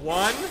only got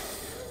one?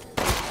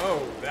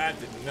 Oh, that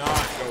did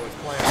not go as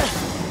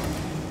planned.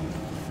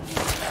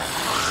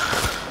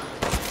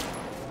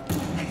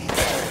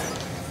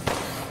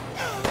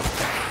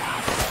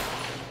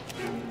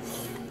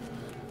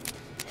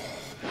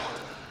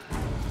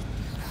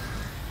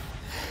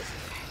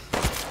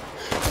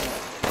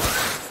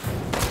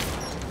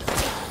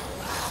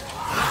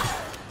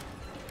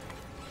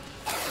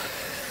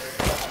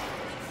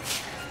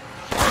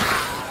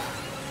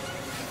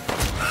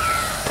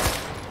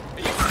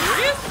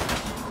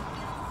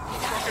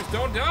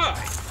 Don't die!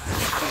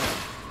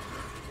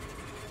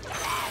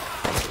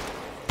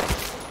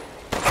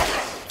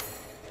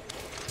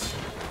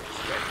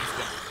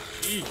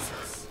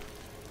 Jesus.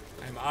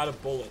 I'm out of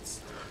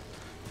bullets.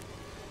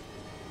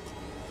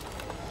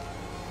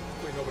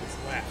 Hopefully nobody's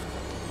left.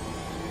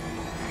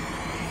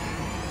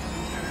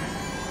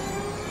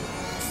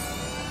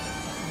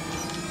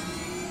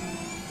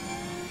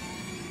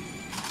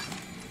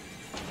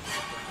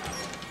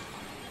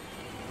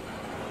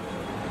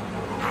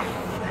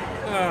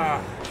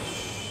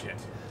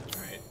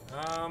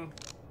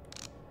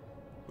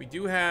 We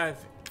do have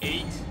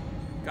 8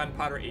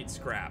 gunpowder, 8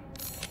 scrap.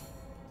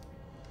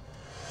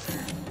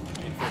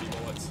 And 30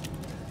 bullets.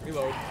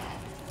 Reload.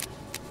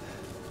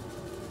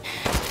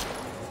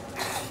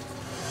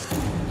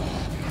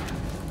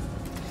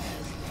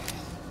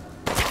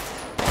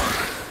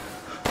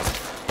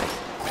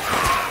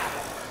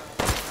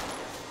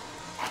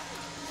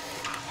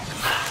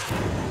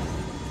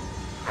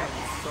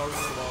 So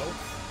slow.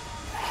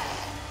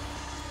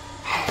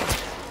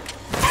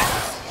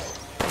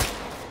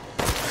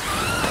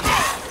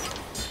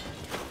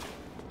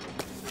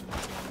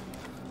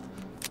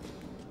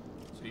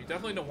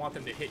 Definitely don't want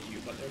them to hit you,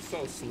 but they're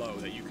so slow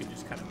that you can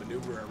just kind of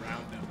maneuver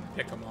around them and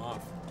pick them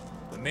off.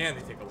 But man,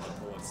 they take a lot of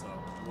bullets, though,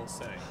 I will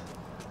say.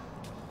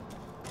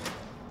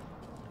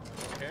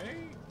 Okay.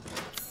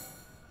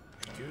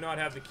 I do not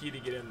have the key to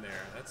get in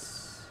there.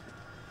 That's...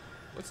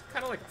 looks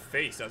kind of like a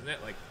face, doesn't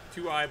it? Like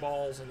 2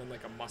 eyeballs and then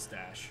like a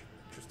mustache.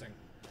 Interesting.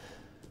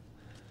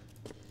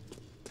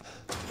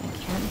 I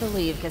can't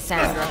believe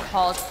Cassandra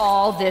caused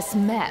all this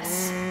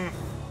mess.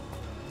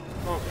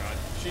 Oh god.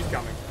 She's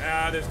coming.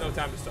 Ah, there's no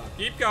time to stop.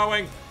 Keep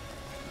going.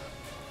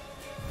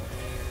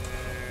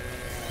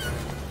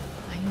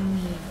 I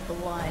need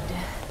blood.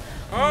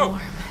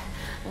 Oh!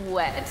 Warm,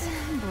 wet,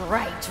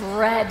 bright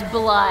red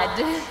blood.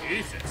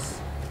 Jesus.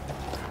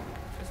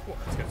 This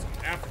woman's got some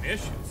effing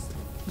issues.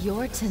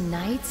 You're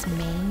tonight's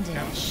main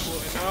dish.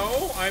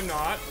 No, I'm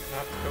not.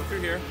 Go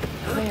through here.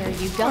 Where are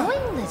you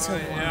going, little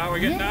one? Yeah, we're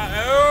getting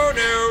that. Oh,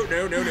 no.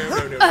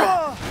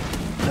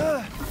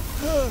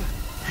 No.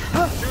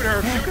 Shoot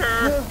her, shoot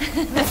her!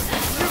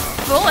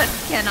 Bullets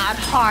cannot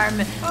harm.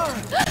 Oh,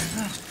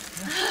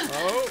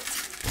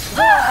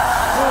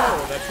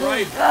 that's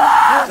right.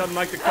 Doesn't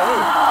like the cold.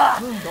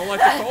 Don't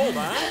like the cold,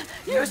 huh?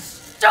 You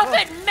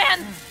stupid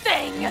man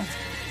thing!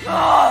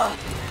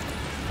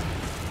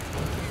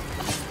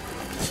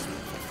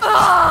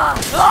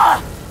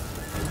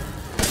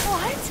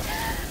 What?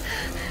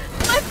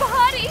 My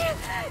body!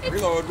 It's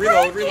reload.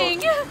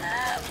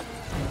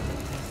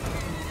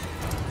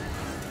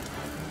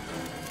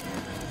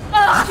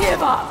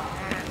 Give up!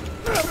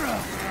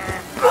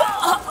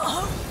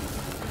 How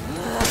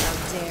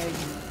dare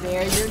you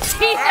bare your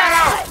teeth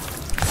at us!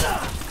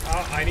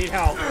 Oh, I need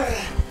help.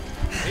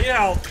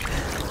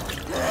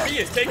 He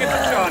is taking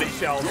some shoddy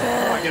shells.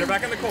 Come on, get her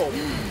back in the cold.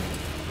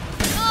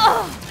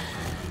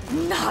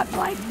 Not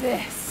like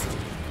this.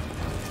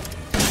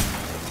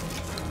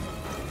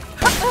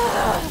 I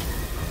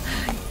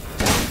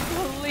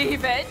don't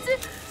believe it.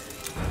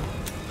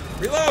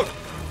 Reload!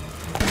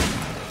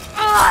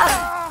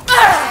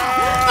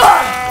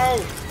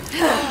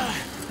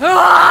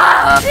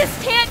 This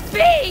can't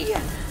be!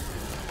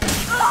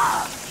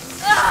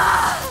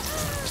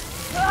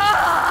 I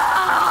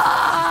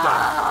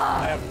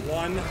have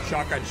 1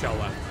 shotgun shell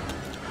left.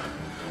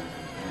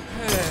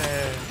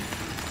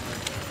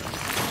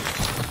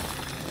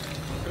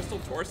 Crystal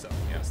torso.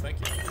 Yes, thank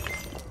you.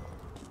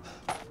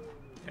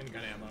 10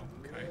 gun ammo.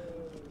 Okay.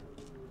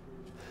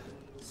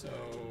 So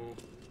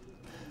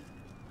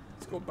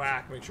let's go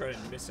back, make sure I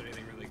didn't miss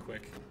anything really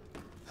quick.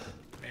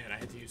 Man, I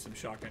had to use some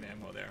shotgun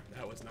ammo there.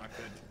 That was not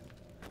good.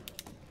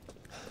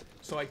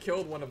 So I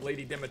killed one of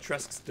Lady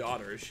Dimitrescu's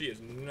daughters. She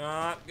is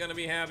not gonna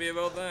be happy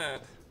about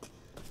that.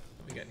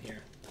 What we got in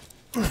here?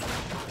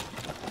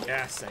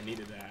 Yes, I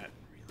needed that.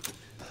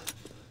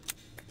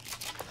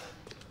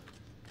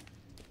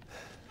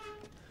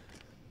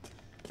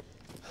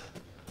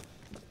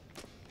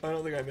 I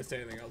don't think I missed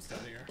anything else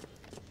down here.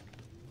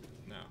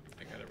 No,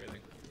 I got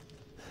everything.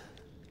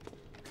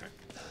 Okay.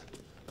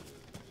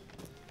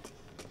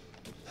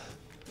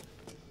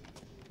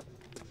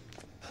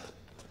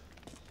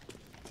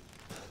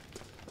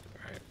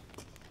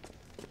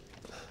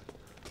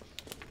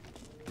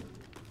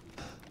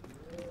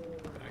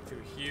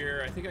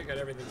 here. I think I got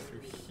everything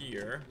through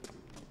here.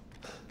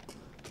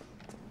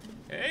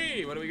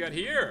 Hey, what do we got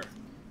here?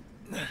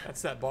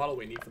 That's that bottle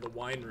we need for the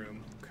wine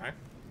room. Okay.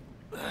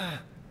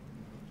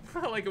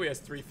 I like how he has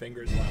 3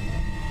 fingers left.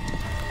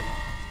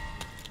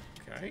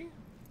 Okay.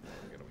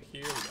 We got over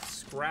here. We got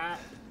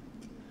scrap.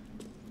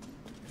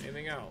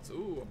 Anything else?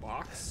 Ooh, a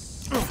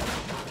box.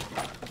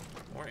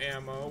 More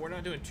ammo. We're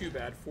not doing too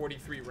bad.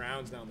 43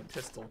 rounds now in the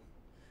pistol.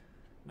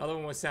 Another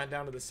one was sent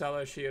down to the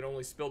cellar. She had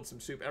only spilled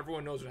some soup.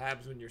 Everyone knows what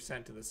happens when you're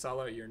sent to the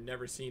cellar. You're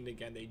never seen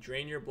again. They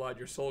drain your blood,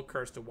 your soul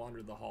cursed to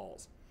wander the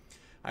halls.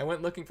 I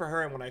went looking for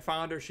her, and when I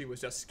found her, she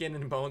was just skin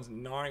and bones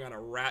gnawing on a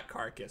rat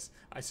carcass.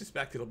 I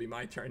suspect it'll be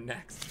my turn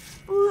next.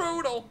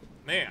 Brutal!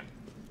 Man.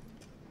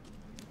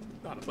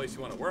 Not a place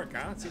you want to work,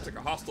 huh? It seems like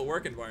a hostile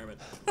work environment.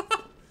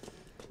 What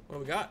do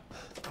we got?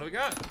 What do we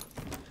got?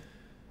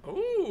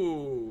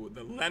 Ooh,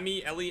 the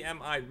Lemmy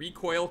L-E-M-I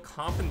recoil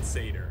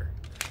compensator.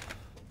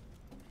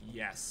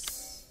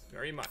 Yes,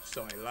 very much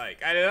so. I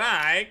like.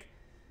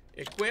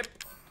 Equip.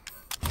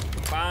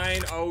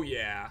 Combine. Oh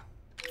yeah.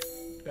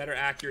 Better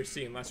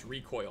accuracy and less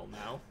recoil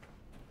now.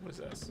 What is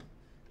this?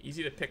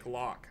 Easy to pick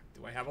lock.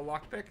 Do I have a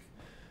lock pick?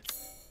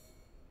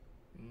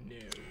 No,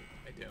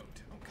 I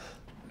don't. Okay,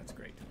 that's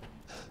great.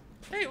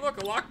 Hey, look,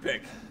 a lock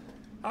pick.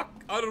 How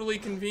utterly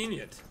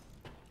convenient.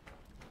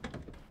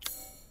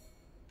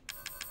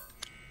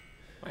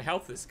 My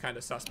health is kind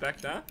of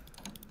suspect, huh?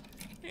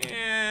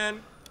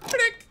 And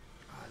click.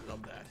 Oh, I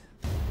love that.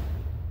 A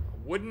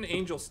wooden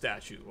angel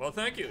statue. Well,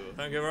 thank you.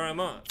 Thank you very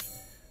much.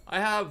 I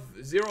have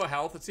 0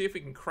 health. Let's see if we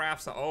can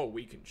craft some. Oh,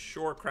 we can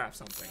sure craft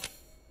something.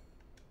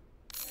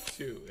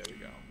 2. There we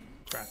go.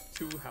 Craft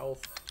 2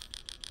 health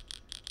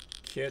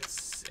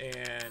kits,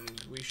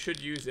 and we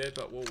should use it,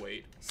 but we'll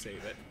wait.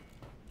 Save it.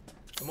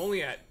 I'm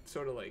only at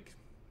sort of like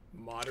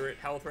moderate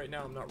health right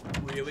now. I'm not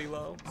really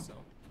low, so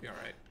be all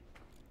right.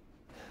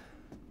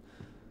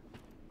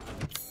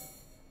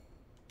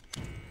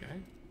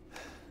 Okay.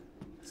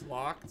 It's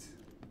locked.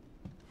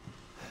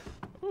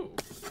 Ooh,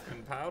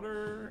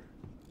 gunpowder.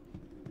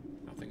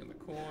 Nothing in the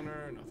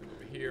corner, nothing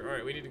over here.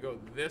 Alright, we need to go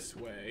this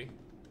way.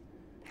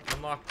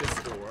 Unlock this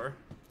door.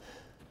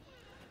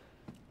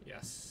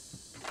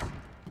 Yes.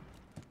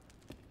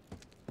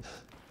 Can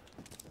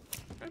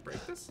I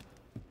break this?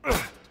 No.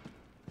 I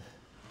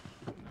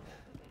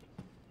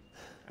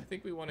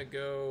think we want to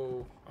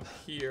go up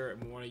here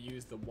and we want to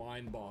use the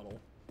wine bottle.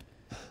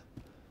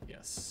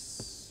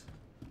 Yes.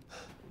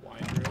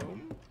 Wine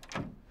room.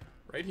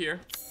 Right here.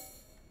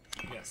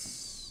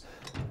 Yes.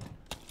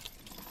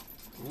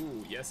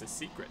 Ooh, yes, a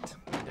secret.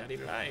 Daddy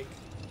like.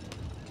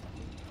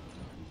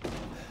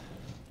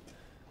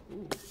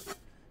 Ooh,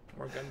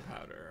 more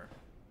gunpowder.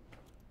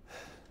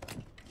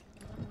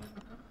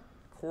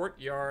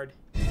 Courtyard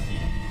key.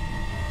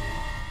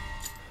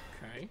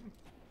 Okay.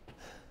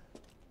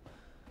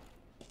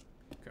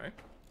 Okay.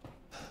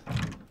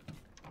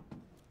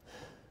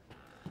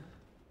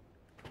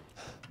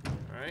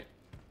 Alright.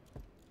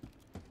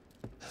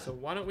 So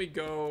why don't we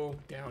go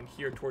down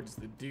here towards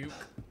the Duke.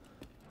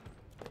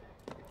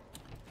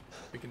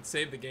 We can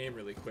save the game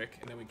really quick,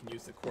 and then we can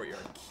use the courtyard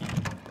key.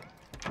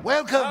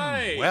 Welcome,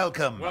 Hi.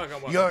 welcome.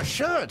 Welcome. You're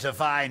sure to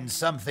find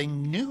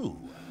something new.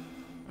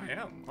 I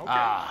am. Okay.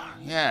 Ah,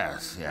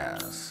 yes,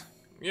 yes.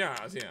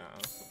 Yes.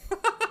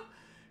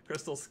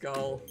 Crystal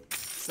skull.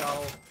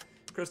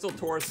 Crystal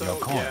torso.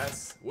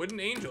 Yes.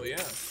 Wooden angel.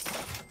 Yes.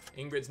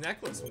 Ingrid's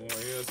necklace. More.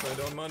 Yes, I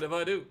don't mind if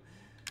I do.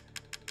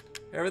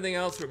 Everything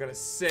else we're gonna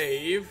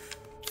save.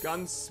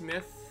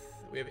 Gunsmith.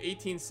 We have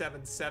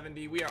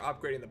 18,770. We are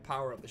upgrading the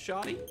power of the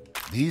shoddy.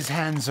 These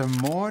hands are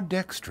more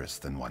dexterous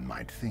than one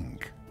might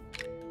think.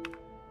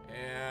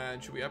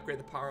 And should we upgrade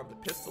the power of the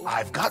pistol?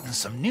 I've gotten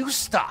some new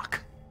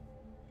stock.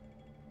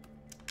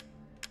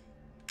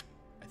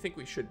 I think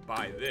we should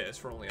buy this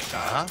for only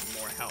 1,000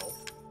 more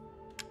health.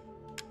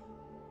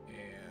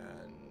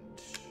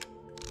 And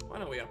why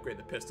don't we upgrade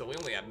the pistol? We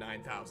only have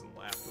 9,000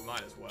 left. We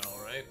might as well,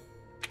 right?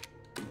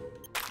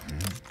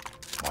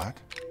 What?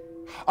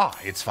 Ah,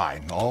 it's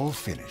fine. All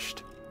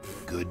finished.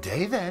 Good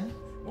day then.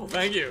 Well,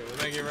 thank you.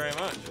 Thank you very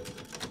much.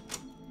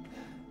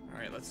 All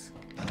right, let's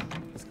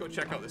go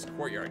check out this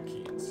courtyard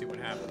key and see what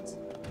happens.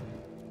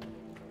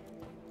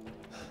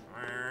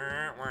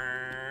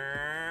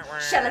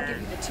 Shall I give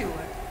you the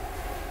tour?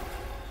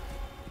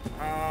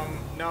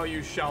 No,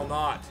 you shall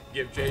not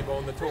give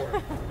J-Bone the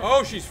tour.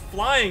 Oh, she's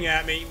flying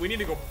at me. We need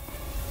to go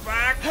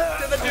back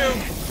to the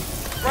Duke.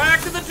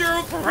 Back to the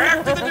Duke.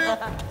 Back to the Duke.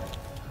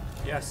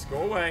 Yes,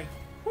 go away.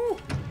 Whew.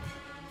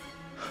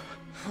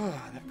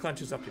 That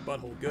clenches up your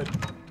butthole good.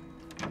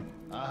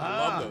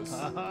 I love those.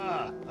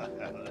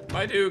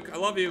 Bye, Duke. I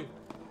love you.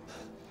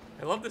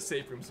 I love the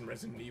safe rooms in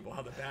Resident Evil,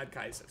 how the bad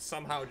guys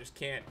somehow just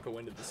can't go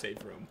into the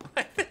safe room.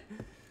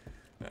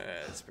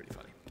 It's pretty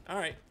funny.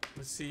 Alright,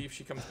 let's see if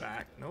she comes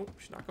back. Nope,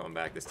 she's not coming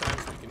back this time,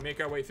 so we can make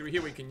our way through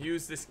here. We can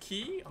use this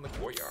key on the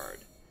courtyard.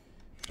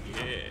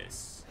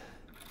 Yes.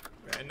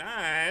 Very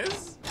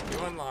nice. You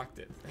unlocked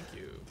it. Thank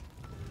you.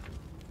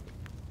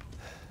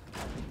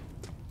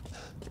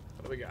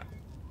 What do we got?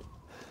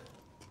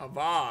 A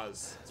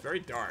vase. It's very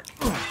dark.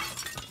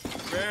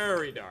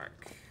 Very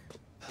dark.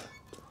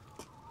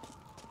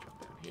 Jump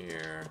down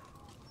here.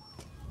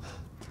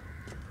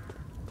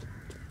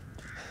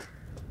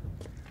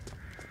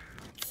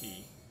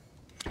 Key.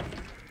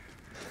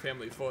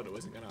 Family photo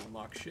isn't gonna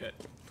unlock shit.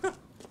 A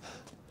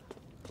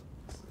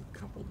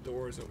couple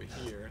doors over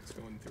here. It's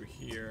going through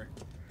here.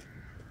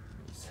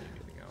 Don't see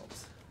anything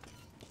else.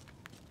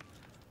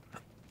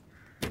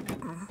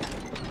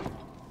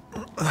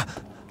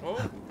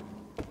 Oh,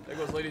 there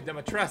goes Lady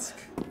Dimitrescu.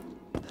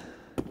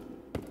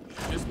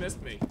 She just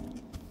missed me.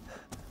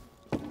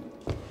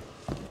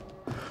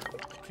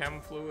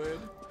 Chem fluid.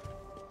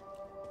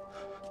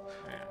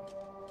 Man.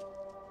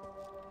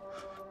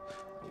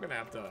 I'm gonna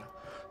have to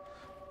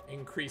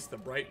increase the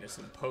brightness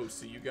in post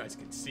so you guys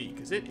can see,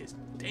 because it is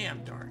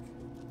damn dark.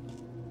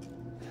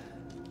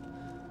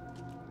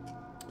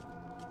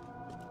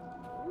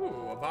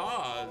 Ooh, a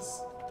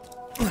vase.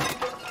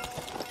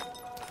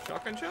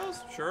 Shotgun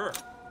shells? Sure.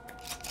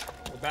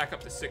 We're back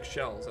up to 6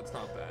 shells. That's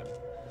not bad.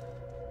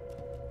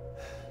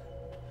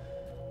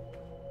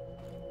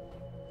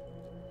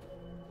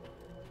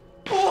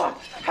 What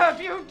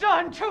have you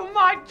done to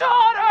my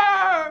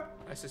daughter?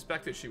 I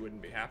suspected she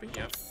wouldn't be happy.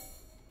 Yep.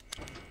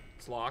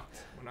 It's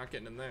locked. We're not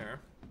getting in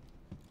there.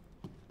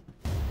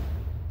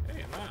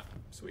 Hey, I'm not.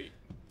 Sweet.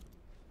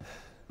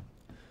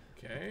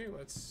 Okay,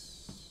 let's...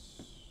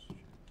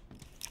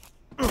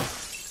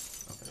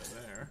 Nothing in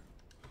there.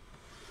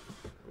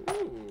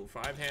 Ooh,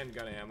 5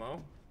 handgun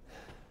ammo.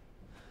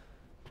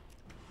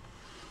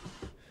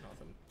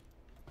 Nothing.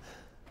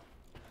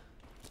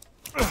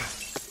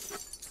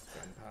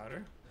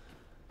 Gunpowder.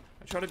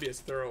 I try to be as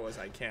thorough as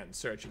I can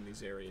searching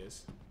these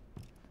areas.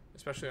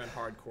 Especially on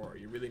hardcore.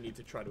 You really need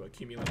to try to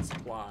accumulate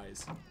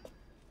supplies.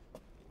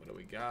 What do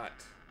we got?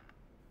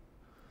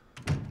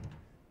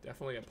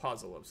 Definitely a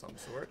puzzle of some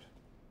sort.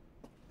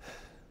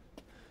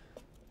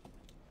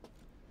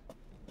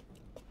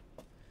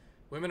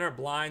 Women are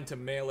blind to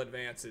male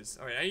advances.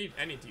 Alright,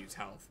 I need to use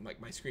health.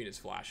 My screen is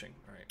flashing.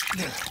 Alright.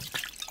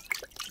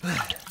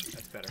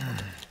 That's better.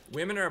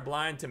 Women are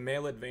blind to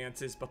male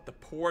advances, but the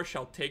poor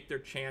shall take their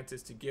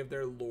chances to give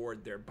their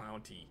lord their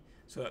bounty,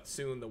 so that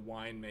soon the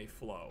wine may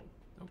flow.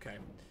 Okay.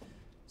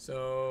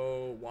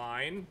 So,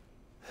 wine.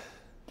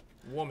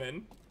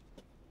 Woman.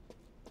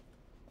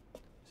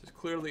 This is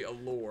clearly a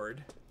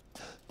lord.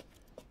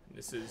 And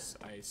this is,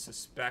 I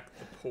suspect,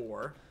 the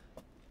poor.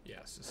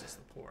 Yes, this is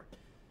the poor.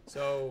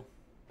 So...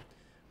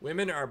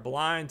 Women are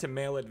blind to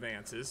male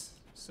advances.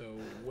 So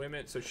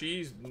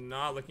she's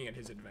not looking at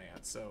his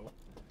advance. So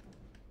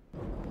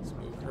let's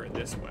move her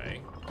this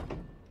way.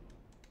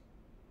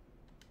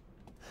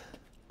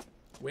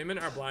 Women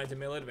are blind to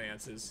male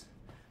advances,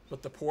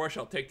 but the poor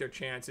shall take their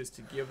chances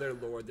to give their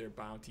lord their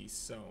bounty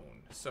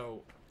sown.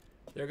 So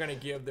they're gonna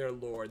give their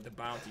lord the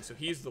bounty. So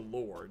he's the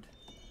lord.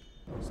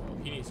 So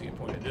he needs to get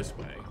pointed this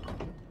way.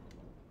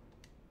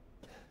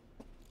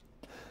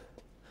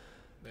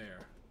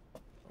 There.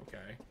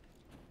 Okay.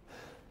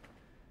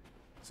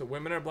 So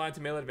women are blind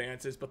to male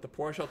advances, but the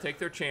poor shall take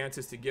their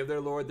chances to give their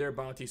lord their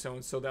bounty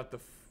sown, so that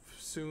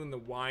soon the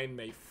wine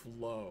may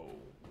flow.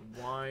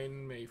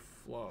 Wine may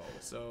flow.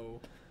 So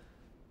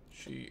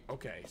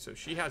okay, so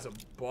she has a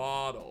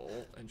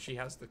bottle and she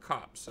has the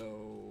cup,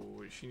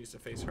 so she needs to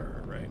face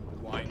her, right?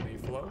 Wine may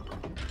flow.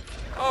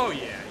 Oh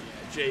yeah,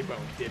 J-Bone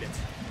did it.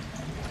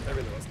 That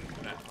really wasn't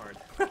that hard.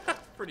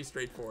 Pretty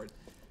straightforward.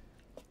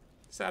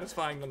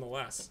 Satisfying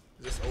nonetheless.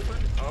 Is this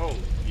open? Oh,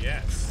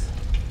 yes.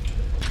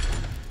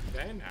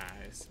 Very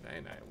nice,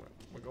 very nice.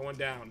 We're going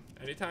down.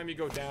 Anytime you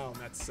go down,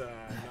 that's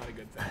not a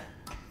good thing.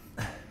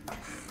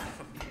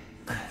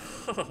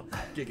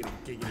 Giggity,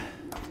 giggity.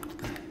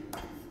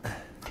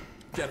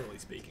 Generally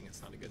speaking,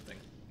 it's not a good thing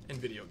in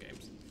video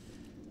games.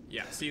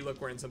 Yeah, see,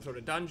 look, we're in some sort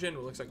of dungeon. It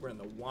looks like we're in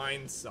the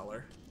wine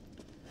cellar.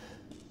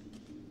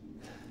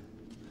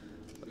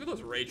 Look at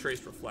those ray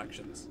traced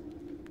reflections.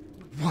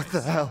 What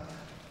the hell?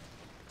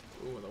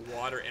 Ooh, the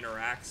water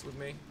interacts with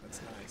me.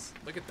 That's nice.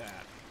 Look at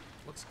that.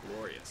 Looks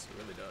glorious. It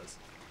really does.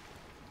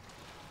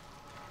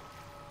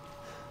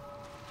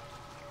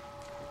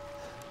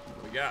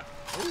 What do we got?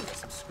 Ooh, got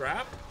some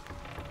scrap.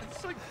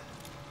 It's like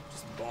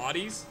just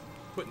bodies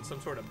put in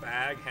some sort of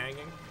bag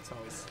hanging. It's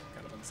always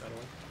kind of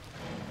unsettling.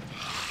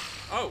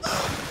 Oh!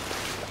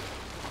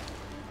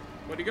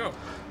 Where'd he go?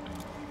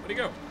 Where'd he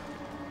go?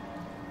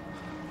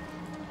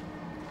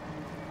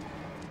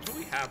 What do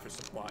we have for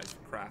supplies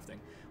for crafting?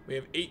 We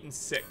have 8 and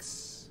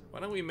 6. Why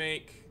don't we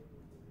make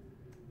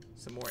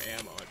some more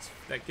ammo?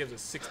 That gives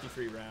us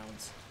 63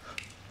 rounds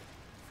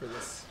for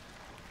this.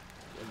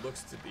 What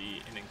looks to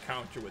be an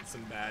encounter with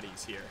some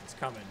baddies here. It's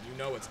coming. You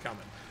know it's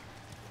coming.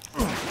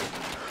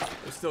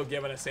 They're still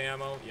giving us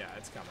ammo. Yeah,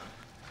 it's coming.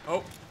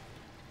 Oh,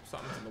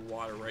 something's in the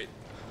water right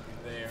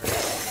there.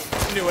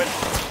 Knew it.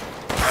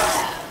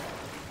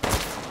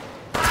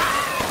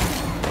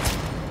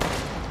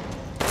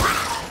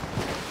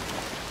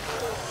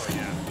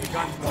 Yeah, the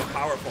gun's more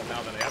powerful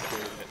now that I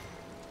upgraded it.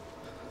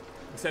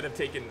 Instead of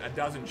taking a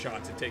dozen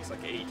shots, it takes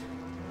like 8.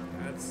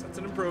 That's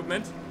an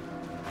improvement.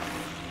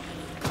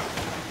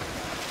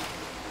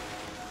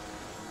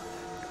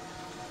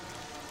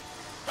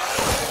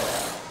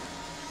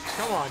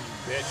 Come on,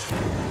 you bitch.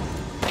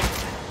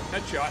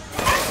 Headshot.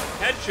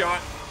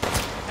 Headshot.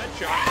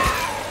 Headshot.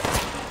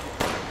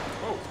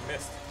 Oh,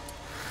 missed.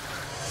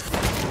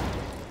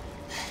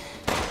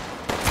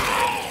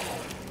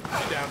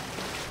 Get down.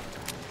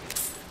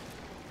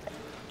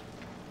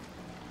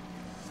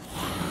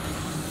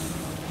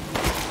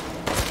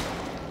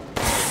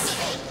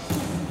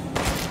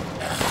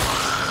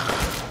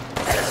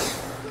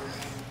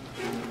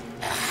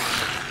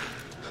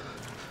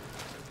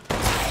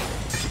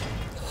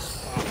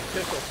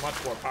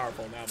 Much more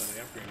powerful now that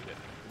I upgraded it.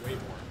 Way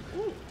more.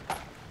 Ooh,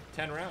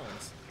 10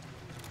 rounds.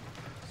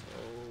 So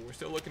we're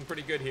still looking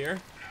pretty good here.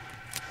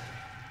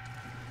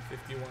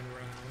 51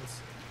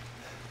 rounds.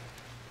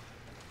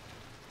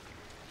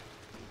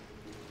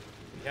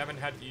 We haven't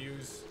had to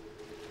use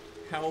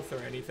health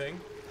or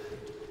anything.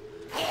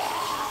 Oh.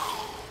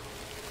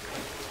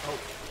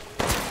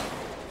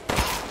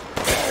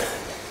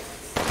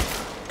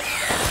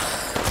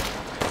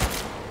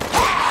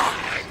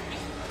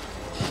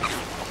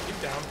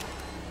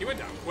 He went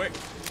down quick.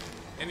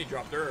 And he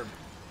dropped herb.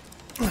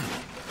 Ooh, 2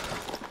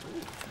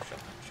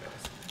 shotgun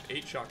shells.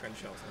 8 shotgun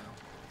shells now.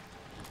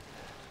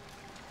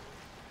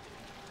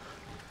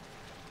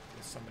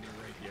 There's somebody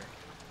right here.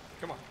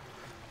 Come on.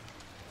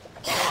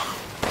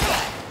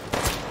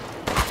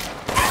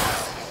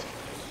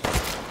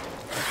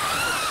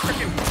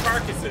 Freaking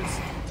carcasses.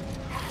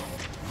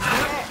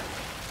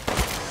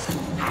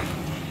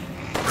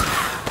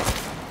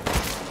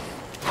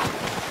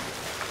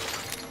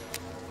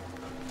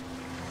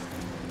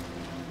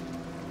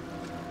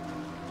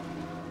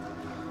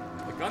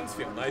 Guns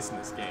feel nice in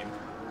this game.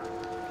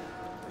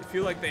 They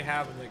feel like they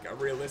have like a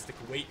realistic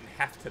weight and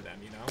heft to them,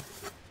 you know?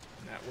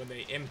 And that when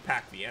they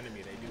impact the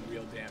enemy, they do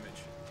real damage.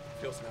 It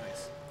feels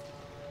nice.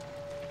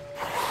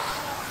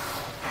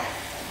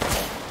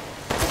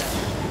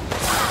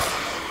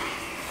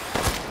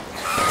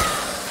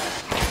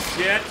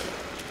 Shit!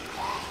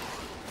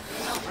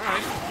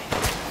 Alright.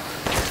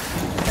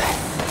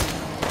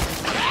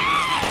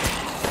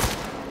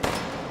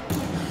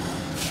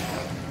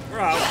 We're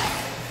out.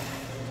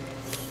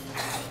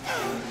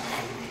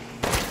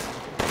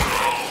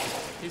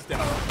 He's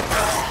down.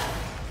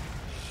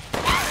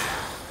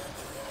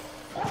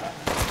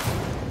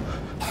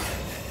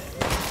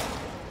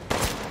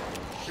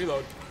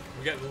 Reload.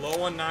 We're getting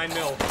low on 9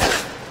 mil.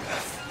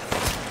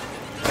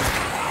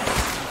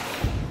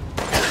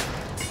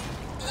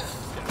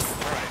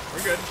 Alright,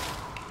 we're good.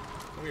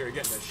 We are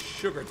getting a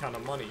sugar ton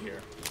of money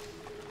here.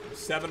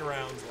 7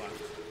 rounds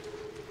left.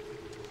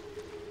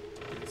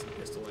 Give me some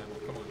pistol ammo.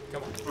 Come on,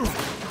 come on.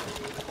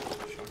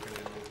 Shotgun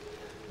ammo.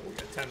 Oh, we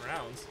got 10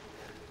 rounds.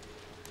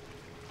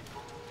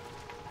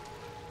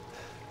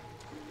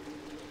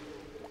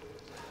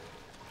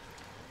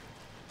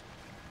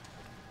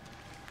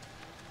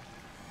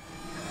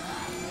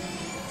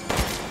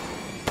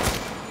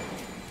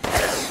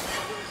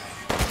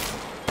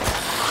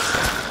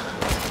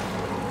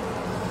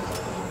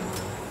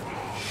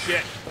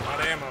 Shit,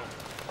 not ammo.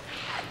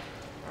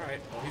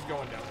 Alright, well, he's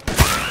going down.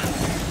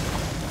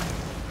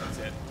 That's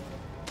it.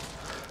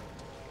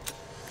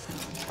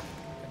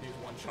 I'd use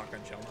 1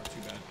 shotgun shell, not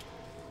too bad.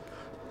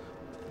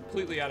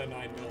 Completely out of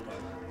 9 mil,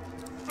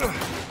 though.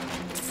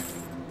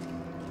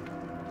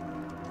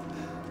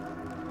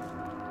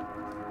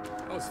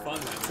 That was fun,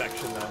 that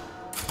section, though.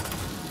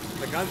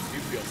 The guns do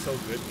feel so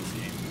good in this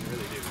game. They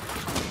really do.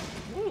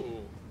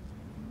 Ooh.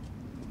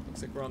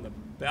 Looks like we're on the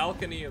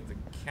balcony of the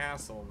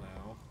castle now.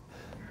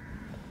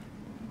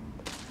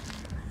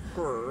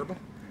 Herb. You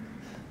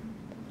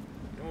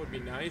know what would be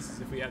nice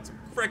is if we had some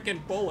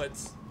frickin'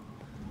 bullets.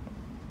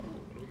 Oh,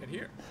 what do we got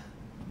here?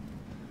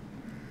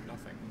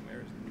 Nothing.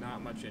 There's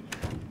not much in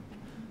here.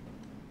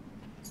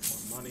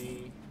 More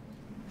money.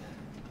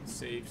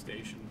 Save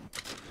station.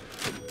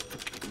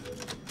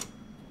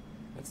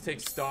 Let's take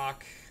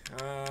stock.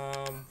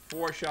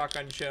 4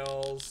 shotgun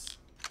shells.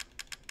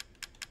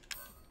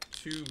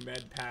 2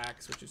 med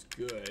packs, which is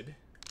good.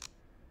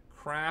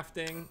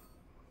 Crafting.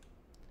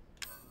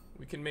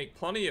 We can make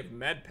plenty of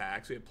med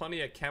packs. We have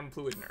plenty of chem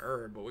fluid and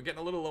herb, but we're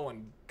getting a little low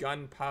on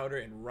gunpowder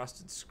and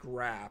rusted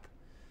scrap.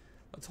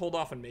 Let's hold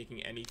off on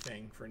making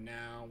anything for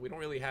now. We don't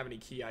really have any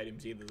key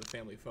items either. The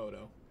family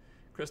photo.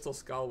 Crystal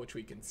skull, which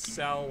we can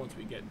sell once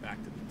we get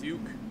back to the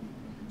Duke.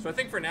 So I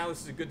think for now this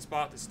is a good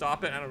spot to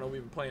stop it. I don't know,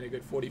 we've been playing a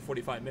good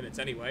 40-45 minutes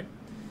anyway.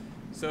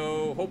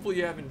 So hopefully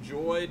you have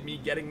enjoyed me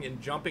getting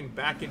and jumping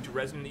back into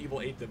Resident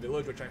Evil 8 The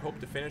Village, which I hope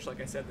to finish, like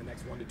I said, the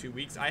next 1 to 2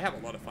 weeks. I have a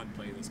lot of fun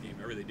playing this game,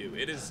 I really do.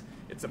 It's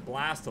a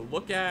blast to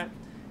look at,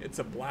 it's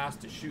a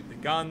blast to shoot the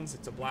guns,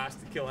 it's a blast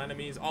to kill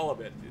enemies, all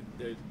of it.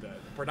 The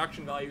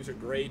production values are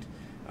great.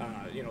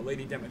 You know,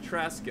 Lady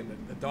Demetresque and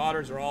the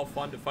daughters are all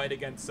fun to fight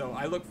against, so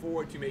I look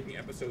forward to making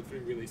episode 3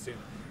 really soon.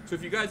 So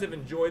if you guys have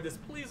enjoyed this,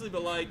 please leave a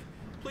like,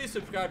 please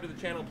subscribe to the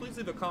channel, please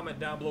leave a comment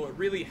down below. It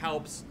really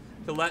helps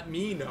to let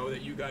me know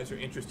that you guys are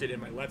interested in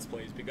my Let's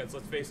Plays, because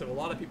let's face it, a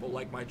lot of people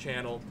like my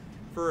channel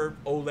for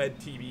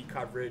OLED TV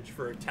coverage,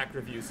 for tech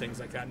reviews, things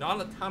like that. Not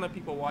a ton of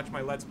people watch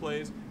my Let's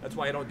Plays, that's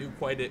why I don't do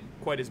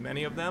quite as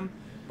many of them,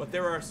 but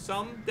there are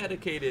some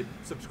dedicated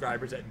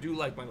subscribers that do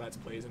like my Let's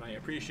Plays, and I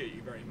appreciate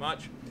you very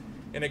much.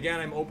 And again,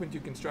 I'm open to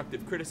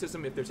constructive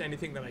criticism. If there's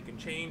anything that I can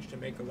change to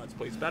make the Let's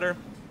Plays better,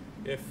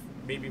 if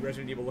maybe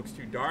Resident Evil looks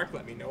too dark,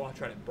 let me know. I'll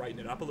try to brighten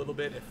it up a little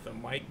bit. If the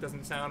mic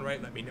doesn't sound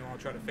right, let me know. I'll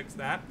try to fix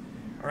that.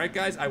 All right,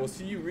 guys, I will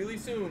see you really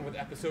soon with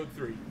episode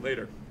 3.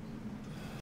 Later.